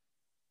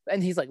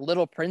 And he's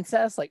little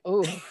princess,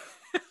 oh.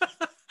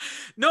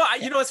 No,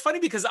 it's funny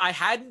because I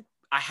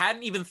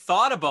hadn't even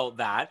thought about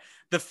that.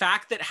 The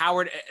fact that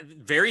Howard,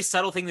 very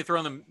subtle thing they throw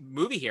in the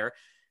movie here,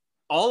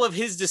 all of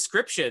his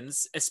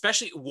descriptions,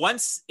 especially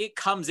once it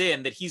comes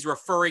in that he's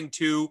referring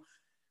to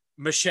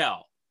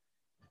Michelle,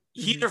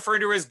 he's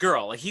referring to her as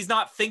girl. He's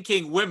not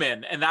thinking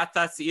women, and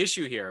that's the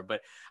issue here.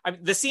 But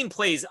the scene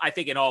plays, I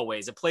think, in all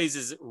ways. It plays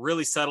is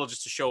really subtle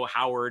just to show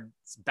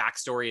Howard's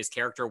backstory, his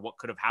character, what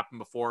could have happened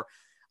before.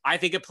 I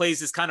think it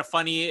plays as kind of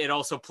funny. It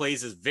also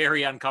plays as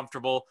very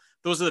uncomfortable.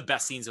 Those are the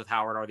best scenes with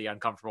Howard, are the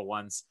uncomfortable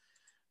ones.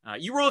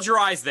 You rolled your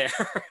eyes there.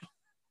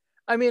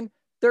 I mean,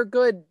 they're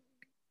good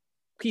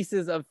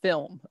pieces of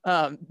film.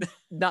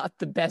 Not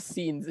the best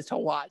scenes to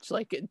watch.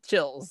 It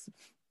chills.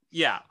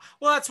 Yeah.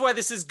 Well, that's why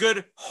this is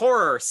good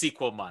horror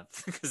sequel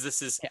month, because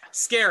this is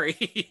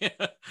scary.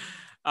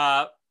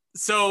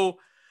 So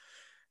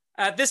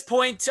at this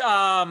point,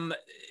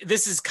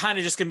 this is kind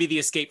of just going to be the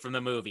escape from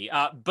the movie.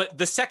 But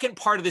the second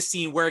part of the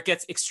scene where it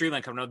gets extremely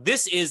uncomfortable, now,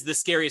 this is the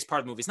scariest part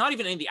of the movie. It's not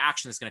even any of the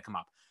action that's going to come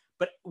up.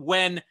 But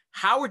when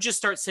Howard just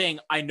starts saying,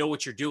 I know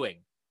what you're doing,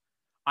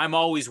 I'm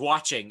always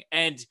watching,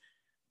 and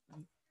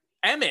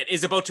Emmett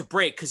is about to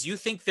break because you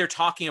think they're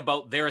talking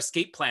about their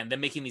escape plan,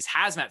 them making these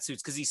hazmat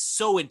suits, because he's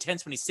so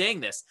intense when he's saying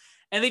this.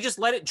 And they just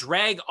let it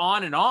drag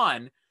on.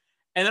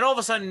 And then all of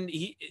a sudden,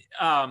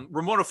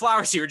 Ramona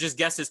Flowers here just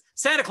guesses,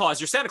 Santa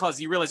Claus, you're Santa Claus.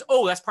 And you realize,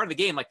 oh, that's part of the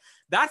game.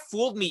 That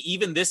fooled me,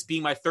 even this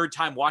being my third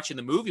time watching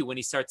the movie, when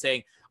he starts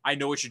saying, I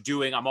know what you're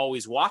doing, I'm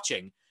always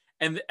watching.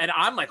 And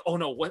I'm like, oh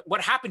no,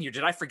 what happened here?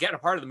 Did I forget a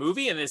part of the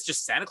movie? And it's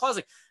just Santa Claus.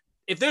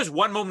 If there's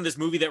one moment in this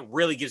movie that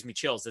really gives me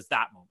chills, it's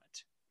that moment.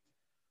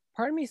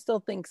 Part of me still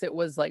thinks it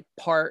was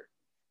part,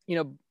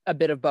 a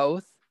bit of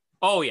both.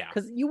 Oh yeah.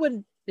 Because you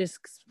wouldn't just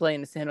explain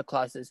to Santa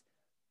Claus is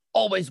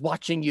always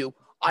watching you.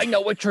 I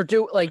know what you're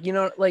doing. You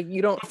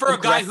don't. But for a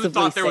guy who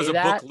thought there was a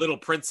book, Little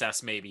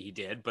Princess, maybe he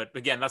did. But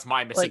again, that's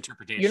my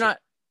misinterpretation. You're not.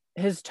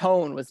 His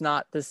tone was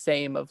not the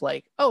same of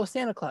oh,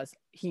 Santa Claus,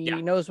 he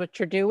knows what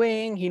you're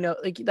doing. He know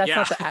that's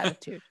not the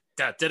attitude.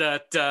 Da, da, da,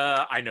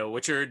 da. I know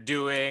what you're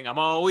doing. I'm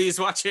always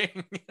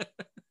watching.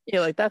 Yeah,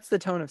 like that's the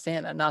tone of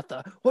Santa, not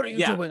the "What are you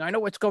Yeah. doing? I know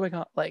what's going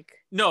on." Like,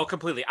 No,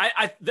 completely.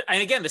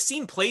 And again, the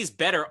scene plays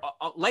better,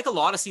 like a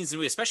lot of scenes in the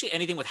movie, especially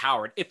anything with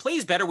Howard. It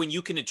plays better when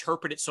you can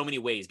interpret it so many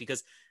ways,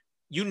 because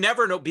you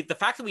never know. The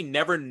fact that we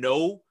never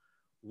know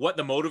what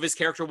the motive of his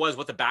character was,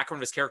 what the background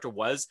of his character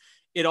was,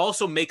 it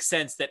also makes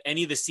sense that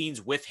any of the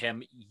scenes with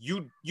him,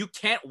 you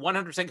can't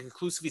 100%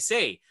 conclusively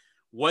say,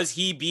 was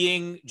he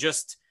being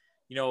just,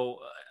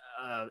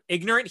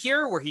 ignorant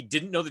here, where he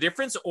didn't know the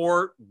difference,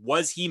 or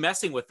was he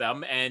messing with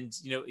them and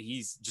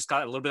he's just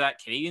got a little bit of that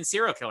Canadian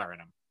serial killer in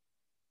him.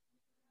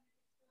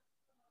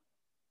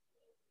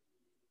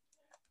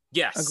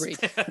 Yes. agreed.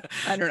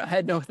 I don't know. I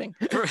had nothing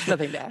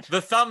to add.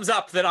 The thumbs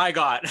up that I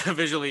got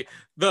visually,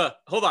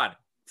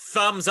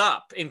 thumbs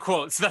up in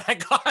quotes that I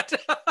got.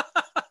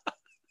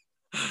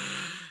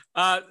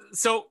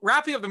 So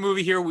wrapping up the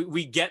movie here,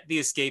 we get the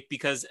escape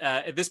because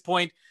at this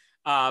point,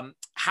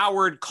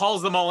 Howard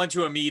calls them all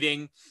into a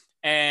meeting,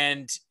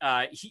 and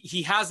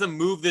he has them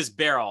move this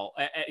barrel.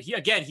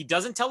 He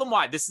doesn't tell them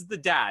why. This is the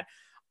dad.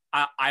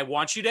 I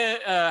want you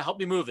to help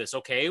me move this.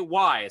 Okay,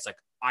 why? It's like,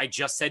 I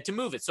just said to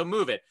move it, so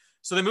move it.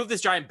 So they move this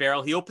giant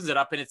barrel. He opens it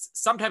up, and it's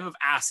some type of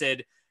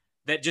acid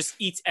that just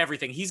eats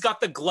everything. He's got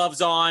the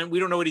gloves on. We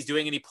don't know what he's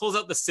doing, and he pulls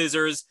out the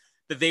scissors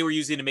that they were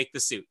using to make the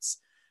suits.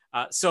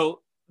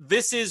 So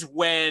this is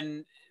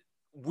when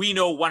we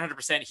know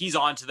 100% he's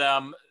on to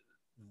them.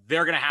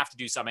 They're going to have to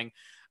do something.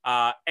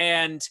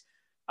 And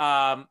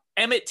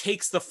Emmett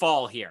takes the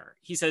fall here.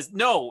 He says,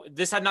 no,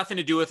 this had nothing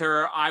to do with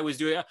her.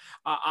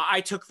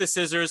 I took the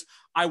scissors.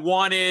 I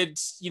wanted,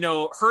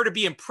 her to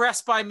be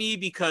impressed by me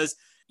because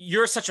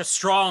you're such a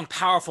strong,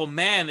 powerful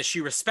man that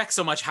she respects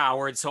so much,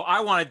 Howard. So I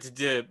wanted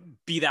to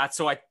be that.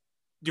 So I,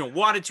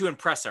 wanted to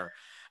impress her.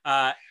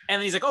 And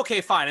then he's like,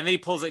 okay, fine. And then he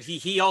pulls it.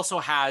 He also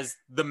has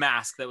the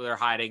mask that they're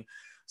hiding.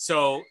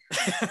 So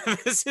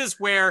this is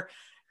where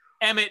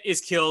Emmett is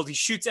killed. He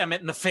shoots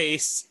Emmett in the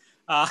face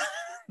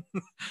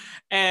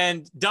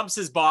and dumps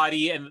his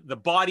body. And the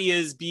body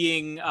is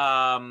being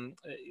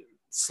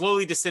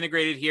slowly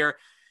disintegrated here.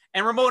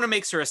 And Ramona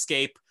makes her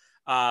escape.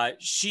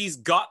 She's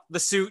got the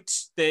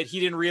suit that he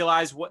didn't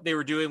realize what they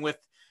were doing with.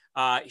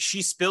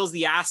 She spills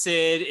the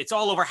acid. It's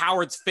all over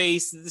Howard's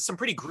face. There's some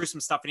pretty gruesome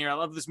stuff in here. I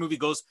love this movie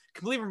goes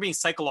completely from being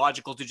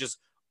psychological to just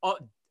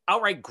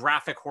outright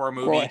graphic horror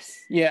movie.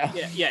 Yeah.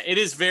 It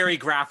is very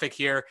graphic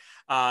here.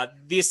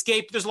 The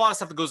escape, there's a lot of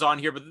stuff that goes on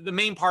here, but the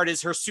main part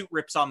is her suit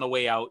rips on the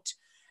way out,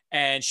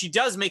 and she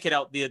does make it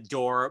out the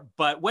door.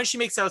 But when she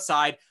makes it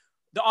outside,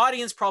 the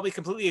audience probably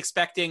completely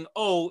expecting,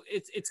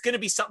 it's going to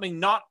be something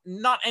not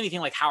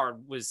anything like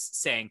Howard was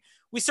saying.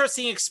 We start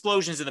seeing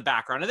explosions in the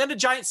background, and then a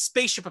giant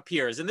spaceship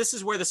appears. And this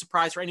is where the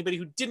surprise for anybody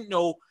who didn't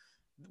know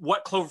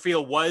what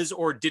Cloverfield was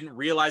or didn't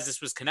realize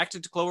this was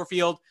connected to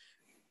Cloverfield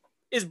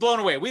is blown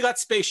away. We got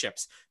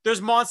spaceships.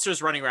 There's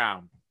monsters running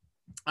around.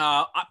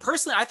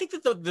 Personally, I think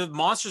that the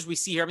monsters we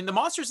see here, the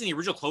monsters in the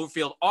original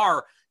Cloverfield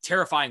are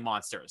terrifying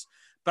monsters,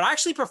 but I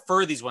actually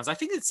prefer these ones. I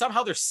think that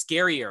somehow they're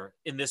scarier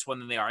in this one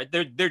than they are.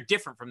 They're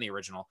different from the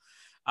original.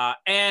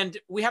 And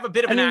we have a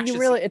bit of an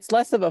action. It's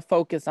less of a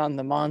focus on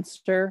the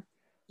monster.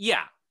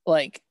 Yeah.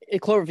 Like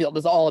Cloverfield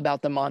is all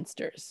about the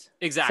monsters.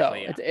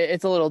 Exactly. So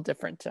it's a little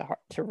different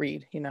to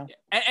read,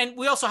 And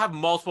we also have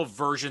multiple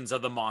versions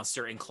of the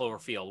monster in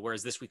Cloverfield,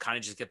 whereas this, we kind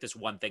of just get this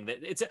one thing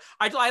that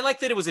I like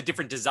that it was a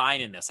different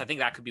design in this. I think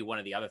that could be one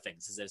of the other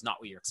things, is that it's not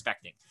what you're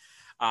expecting.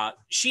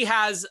 She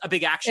has a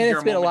big action and here.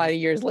 It's been a lot of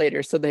years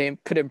later, so they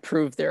could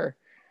improve their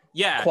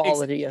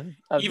quality of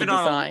even the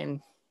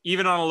design.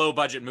 Even on a low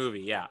budget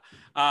movie. Yeah.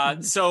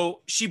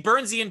 So she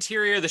burns the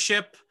interior of the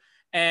ship,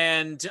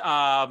 and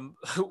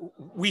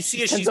we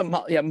see she's a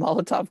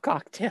Molotov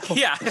cocktail.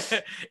 Yeah,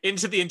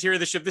 into the interior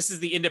of the ship. This is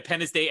the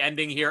Independence Day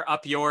ending here.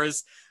 Up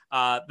yours.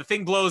 The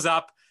thing blows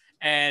up,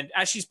 and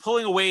as she's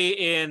pulling away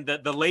in,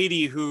 the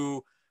lady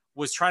who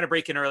was trying to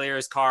break in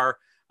earlier's car,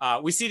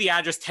 we see the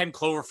address 10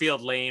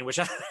 Cloverfield Lane, which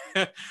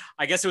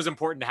I guess it was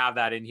important to have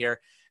that in here.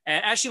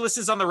 And as she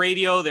listens on the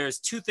radio, there's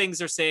two things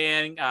they're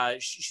saying.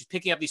 She's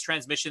picking up these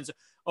transmissions.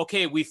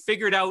 Okay, we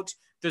figured out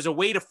there's a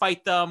way to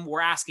fight them. We're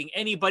asking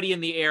anybody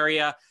in the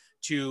area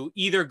to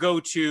either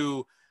go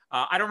to,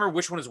 I don't remember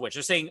which one is which.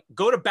 They're saying,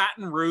 go to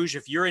Baton Rouge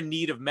if you're in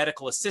need of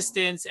medical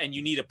assistance and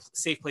you need a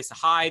safe place to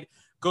hide.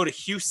 Go to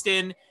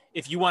Houston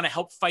if you want to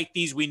help fight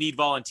these. We need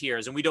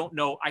volunteers. And we don't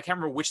know, I can't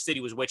remember which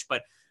city was which,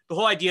 but the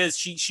whole idea is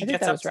she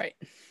gets up. Right.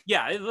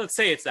 Yeah, let's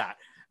say it's that.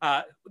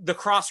 The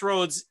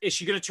crossroads, is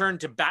she going to turn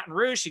to Baton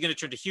Rouge? Is she going to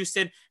turn to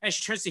Houston? And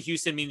she turns to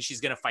Houston, meaning she's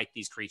going to fight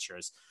these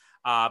creatures.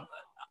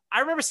 I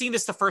remember seeing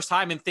this the first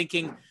time and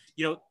thinking,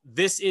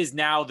 this is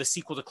now the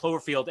sequel to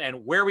Cloverfield,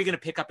 and where are we going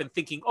to pick up, and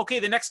thinking, okay,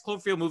 the next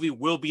Cloverfield movie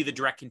will be the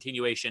direct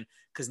continuation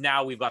because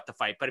now we've got the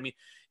fight. But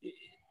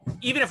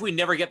even if we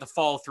never get the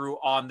follow through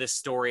on this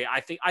story,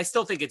 I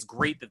still think it's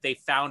great that they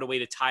found a way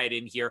to tie it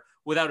in here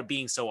without it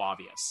being so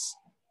obvious.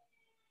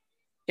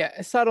 Yeah,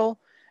 it's subtle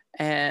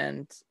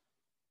and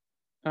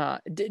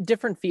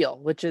different feel,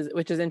 which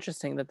is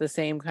interesting, that the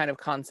same kind of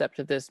concept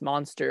of this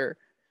monster,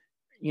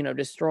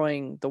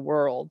 destroying the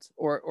world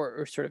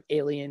or sort of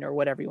alien or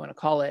whatever you want to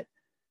call it,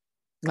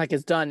 like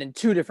it's done in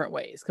two different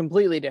ways,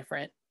 completely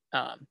different.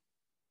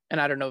 And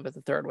I don't know about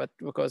the third, what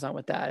goes on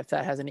with that, if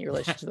that has any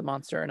relation to the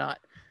monster or not.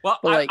 Well,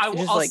 but like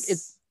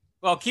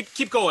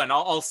keep going.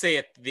 I'll say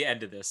at the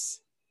end of this.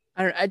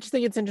 I don't know, I just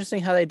think it's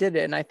interesting how they did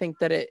it, and I think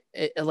that it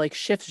like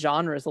shifts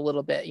genres a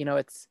little bit. You know,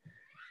 it's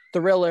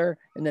thriller,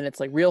 and then it's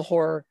like real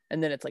horror,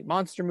 and then it's like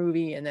monster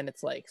movie, and then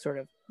it's like sort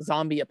of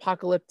zombie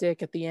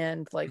apocalyptic at the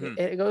end. Like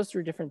it goes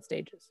through different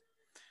stages.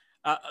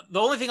 The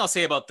only thing I'll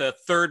say about the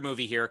third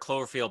movie here,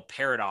 Cloverfield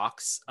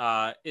Paradox,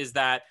 is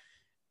that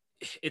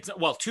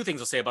two things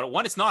I'll say about it.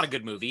 One, it's not a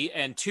good movie.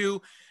 And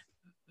two,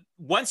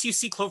 once you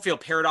see Cloverfield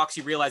Paradox,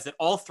 you realize that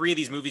all three of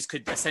these movies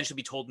could essentially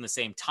be told in the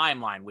same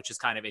timeline, which is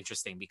kind of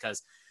interesting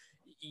because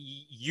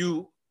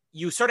you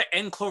sort of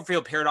end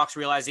Cloverfield Paradox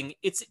realizing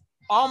it's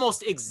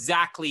almost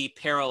exactly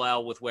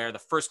parallel with where the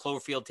first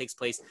Cloverfield takes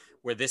place,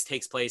 where this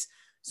takes place.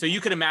 So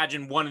you could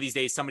imagine one of these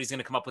days somebody's going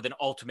to come up with an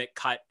ultimate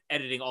cut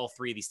editing all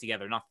three of these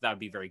together. Not that would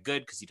be very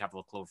good because you'd have a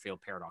little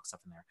Cloverfield Paradox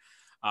stuff in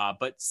there.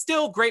 But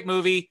still, great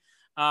movie.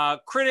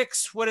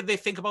 Critics, what did they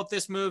think about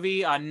this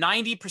movie?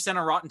 90%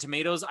 on Rotten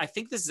Tomatoes. I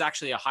think this is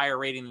actually a higher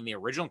rating than the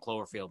original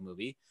Cloverfield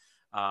movie.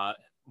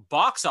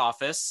 Box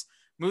office,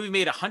 movie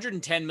made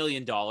 $110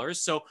 million.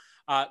 So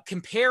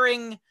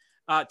comparing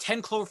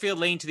 10 Cloverfield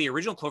Lane to the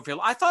original Cloverfield,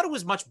 I thought it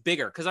was much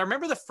bigger because I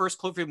remember the first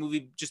Cloverfield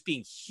movie just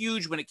being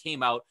huge when it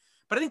came out.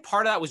 But I think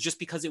part of that was just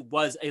because it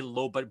was a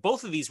low budget.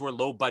 Both of these were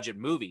low budget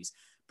movies.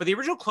 But the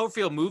original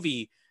Cloverfield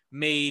movie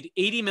made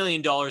 $80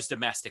 million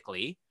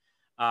domestically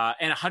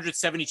and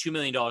 $172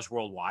 million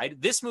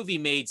worldwide. This movie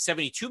made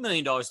 $72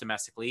 million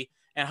domestically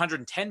and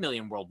 $110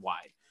 million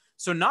worldwide.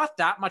 So not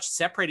that much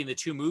separating the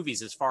two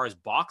movies as far as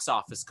box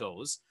office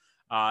goes.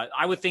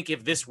 I would think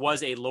if this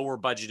was a lower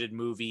budgeted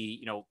movie,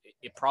 you know,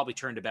 it probably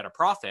turned a better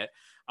profit.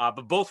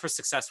 But both were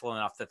successful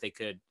enough that they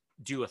could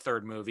do a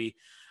third movie.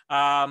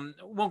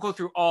 Won't go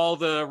through all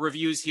the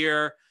reviews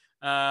here.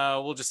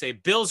 We'll just say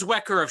Bill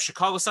Zwecker of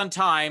Chicago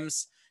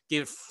Sun-Times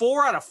gave it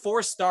 4 out of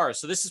 4 stars.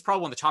 So this is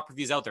probably one of the top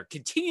reviews out there.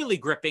 Continually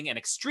gripping and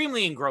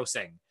extremely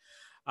engrossing.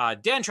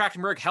 Dan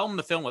Trachtenberg helmed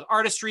the film with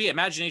artistry,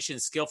 imagination,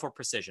 and skillful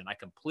precision. I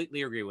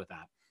completely agree with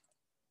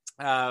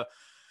that.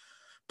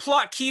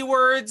 Plot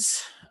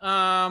keywords.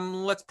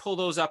 Let's pull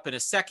those up in a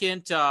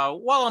second.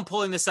 While I'm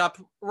pulling this up,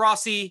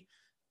 Rossi,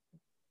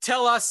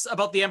 tell us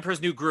about The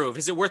Emperor's New Groove.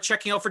 Is it worth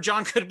checking out for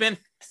John Goodman?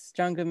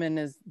 John Goodman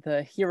is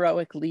the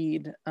heroic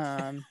lead.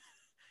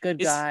 Good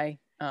guy.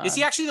 Is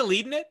he actually the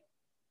lead in it?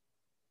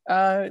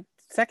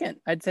 Second.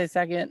 I'd say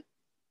second.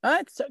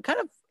 It's kind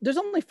of, there's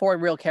only 4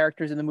 real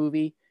characters in the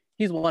movie.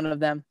 He's one of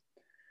them.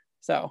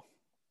 So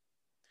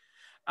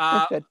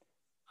that's good.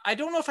 I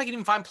don't know if I can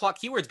even find plot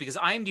keywords because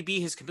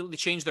IMDb has completely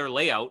changed their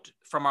layout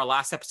from our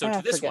last episode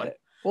to this one. It.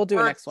 We'll do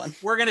a next one.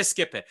 We're going to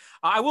skip it.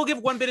 I will give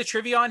one bit of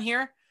trivia on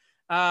here.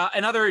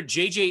 Another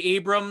J.J.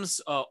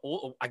 Abrams,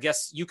 I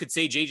guess you could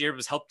say J.J.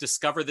 Abrams helped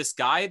discover this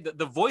guy.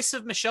 The voice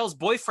of Michelle's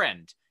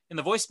boyfriend in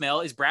the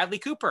voicemail is Bradley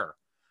Cooper,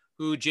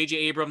 who J.J.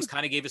 Abrams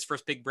kind of gave his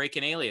first big break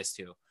in Alias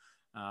to.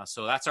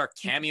 So that's our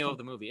cameo of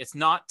the movie. It's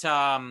not,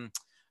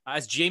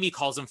 as Jamie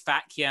calls him,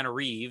 Fat Keanu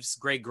Reeves,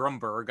 Greg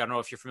Grunberg. I don't know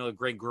if you're familiar with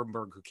Greg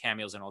Grunberg, who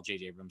cameos in all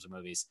J.J. Abrams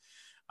movies.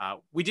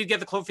 We did get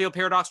the Cloverfield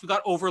Paradox. We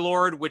got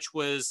Overlord, which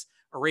was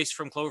erased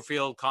from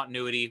Cloverfield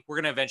continuity. We're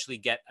going to eventually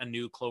get a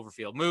new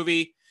Cloverfield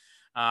movie.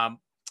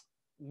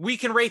 We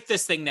can rate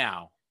this thing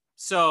now.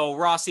 So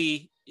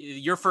Rossi,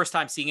 your first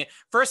time seeing it.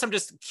 First, I'm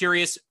just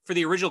curious, for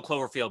the original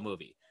Cloverfield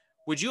movie,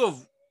 would you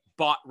have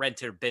bought,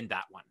 rented, or binned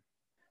that one?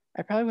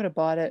 I probably would have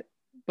bought it,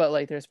 but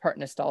like there's part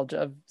nostalgia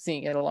of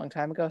seeing it a long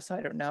time ago, so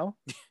I don't know.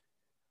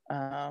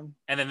 And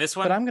then this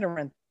one? But I'm going to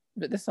rent,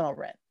 but this one I'll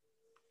rent.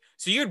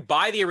 So you'd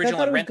buy the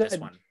original and rent this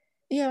one?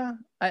 Yeah,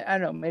 I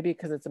don't know, maybe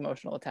because it's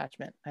emotional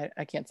attachment.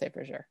 I can't say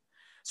for sure.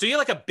 So you're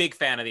like a big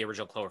fan of the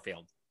original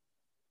Cloverfield?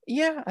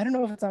 Yeah, I don't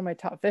know if it's on my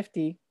top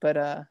 50, but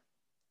I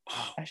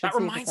should that see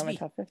reminds if it's on me. my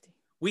top 50.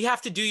 We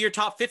have to do your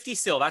top 50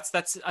 still.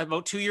 That's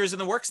about 2 years in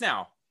the works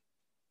now.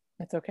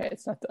 It's okay.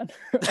 It's not done.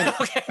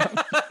 Okay.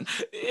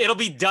 It'll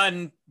be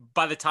done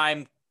by the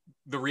time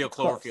the real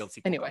Cloverfield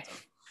sequel. Anyway.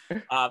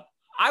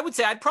 I would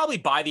say I'd probably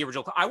buy the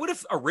original. I would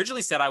have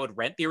originally said I would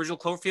rent the original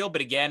Cloverfield,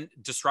 but again,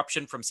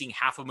 disruption from seeing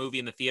half a movie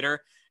in the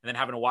theater and then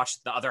having to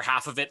watch the other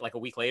half of it like a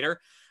week later.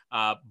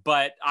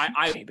 But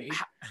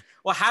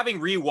having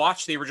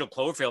rewatched the original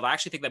Cloverfield, I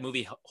actually think that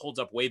movie holds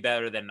up way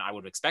better than I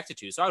would have expected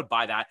to. So I would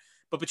buy that.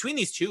 But between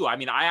these two, I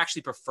mean, I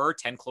actually prefer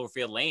 10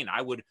 Cloverfield Lane.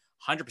 I would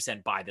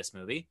 100% buy this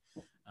movie.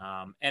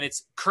 And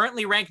it's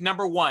currently ranked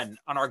number 1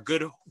 on our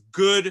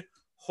good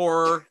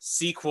horror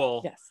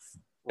sequel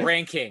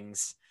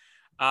rankings.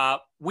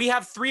 We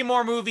have 3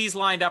 more movies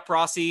lined up,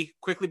 Rossi.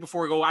 Quickly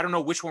before we go, I don't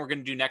know which one we're going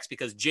to do next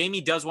because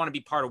Jamie does want to be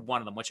part of one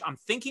of them, which I'm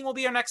thinking will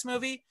be our next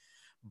movie.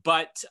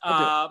 But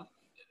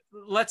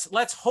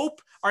let's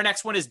hope our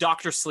next one is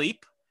Dr.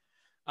 Sleep.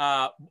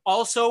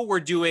 Also, we're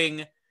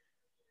doing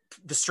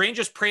The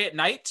Strangers Prey at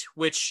Night,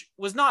 which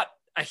was not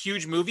a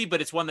huge movie,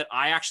 but it's one that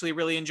I actually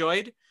really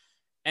enjoyed.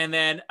 And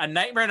then A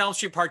Nightmare on Elm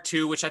Street Part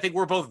 2, which I think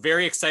we're both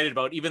very excited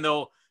about, even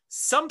though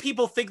some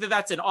people think that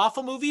that's an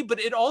awful movie, but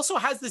it also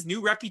has this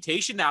new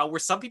reputation now where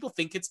some people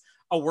think it's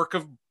a work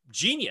of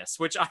genius,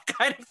 which I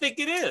kind of think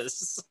it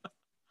is.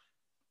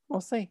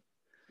 We'll see.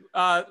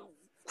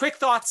 Quick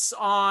thoughts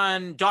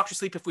on Dr.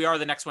 Sleep if we are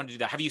the next one to do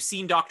that. Have you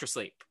seen Dr.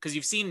 Sleep? Because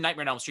you've seen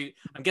Nightmare on Elm Street.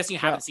 I'm guessing you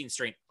haven't seen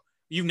Strain.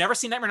 You've never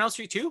seen Nightmare on Elm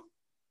Street 2?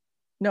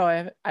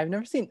 No, I've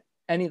never seen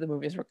any of the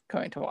movies we're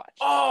going to watch.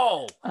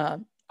 Oh!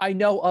 I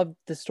know of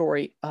the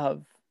story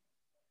of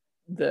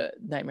the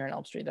Nightmare on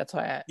Elm Street. That's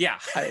why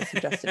I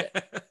suggested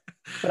it.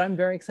 But I'm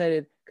very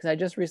excited because I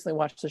just recently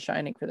watched The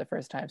Shining for the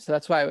first time. So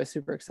that's why I was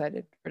super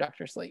excited for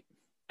Dr. Sleep.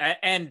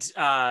 And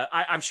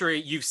I'm sure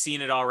you've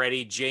seen it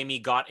already. Jamie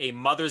got a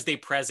Mother's Day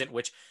present,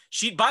 which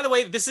by the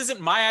way, this isn't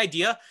my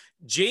idea.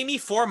 Jamie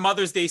for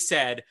Mother's Day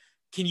said,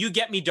 "Can you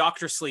get me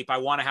Dr. Sleep? I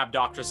want to have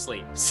Dr.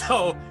 Sleep."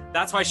 So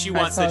that's why she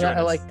wants to join us.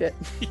 I liked it.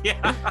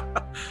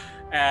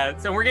 Yeah.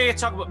 So we're going to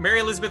talk about Mary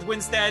Elizabeth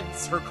Winstead,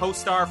 her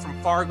co-star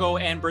from Fargo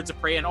and Birds of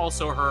Prey, and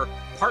also her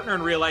partner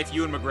in real life,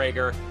 Ewan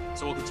McGregor.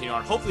 So we'll continue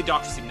on. Hopefully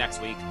Dr. Sleep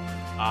next week.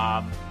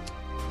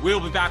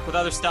 We'll be back with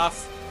other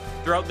stuff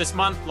throughout this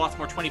month. Lots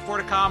more 24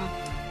 to come.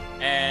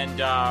 And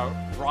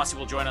Rossi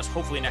will join us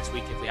hopefully next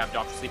week if we have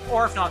Dr. Sleep,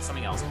 or if not,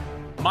 something else.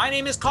 My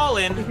name is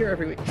Colin. I'll be here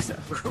every week. So.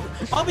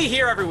 I'll be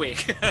here every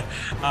week.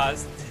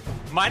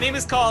 My name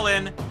is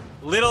Colin.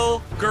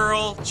 Little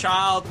girl,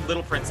 child,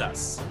 little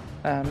princess.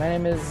 My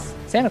name is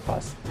Santa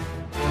Claus.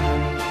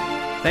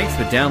 Thanks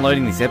for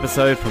downloading this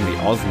episode from the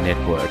Oz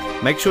Network.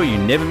 Make sure you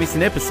never miss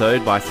an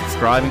episode by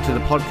subscribing to the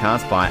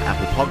podcast via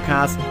Apple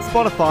Podcasts,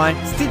 Spotify,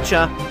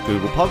 Stitcher,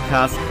 Google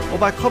Podcasts, or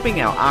by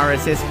copying our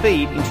RSS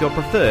feed into your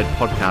preferred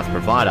podcast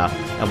provider.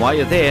 And while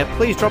you're there,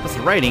 please drop us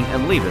a rating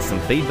and leave us some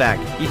feedback.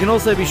 You can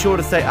also be sure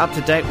to stay up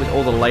to date with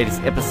all the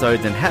latest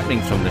episodes and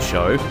happenings from the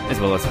show, as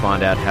well as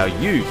find out how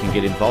you can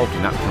get involved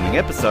in upcoming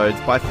episodes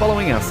by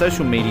following our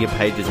social media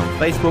pages on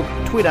Facebook,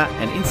 Twitter,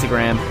 and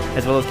Instagram,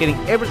 as well as getting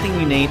everything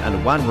you need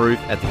under one roof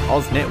at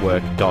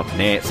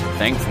theoznetwork.net.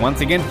 Thanks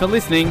once again for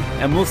listening,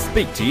 and we'll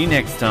speak to you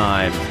next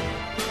time.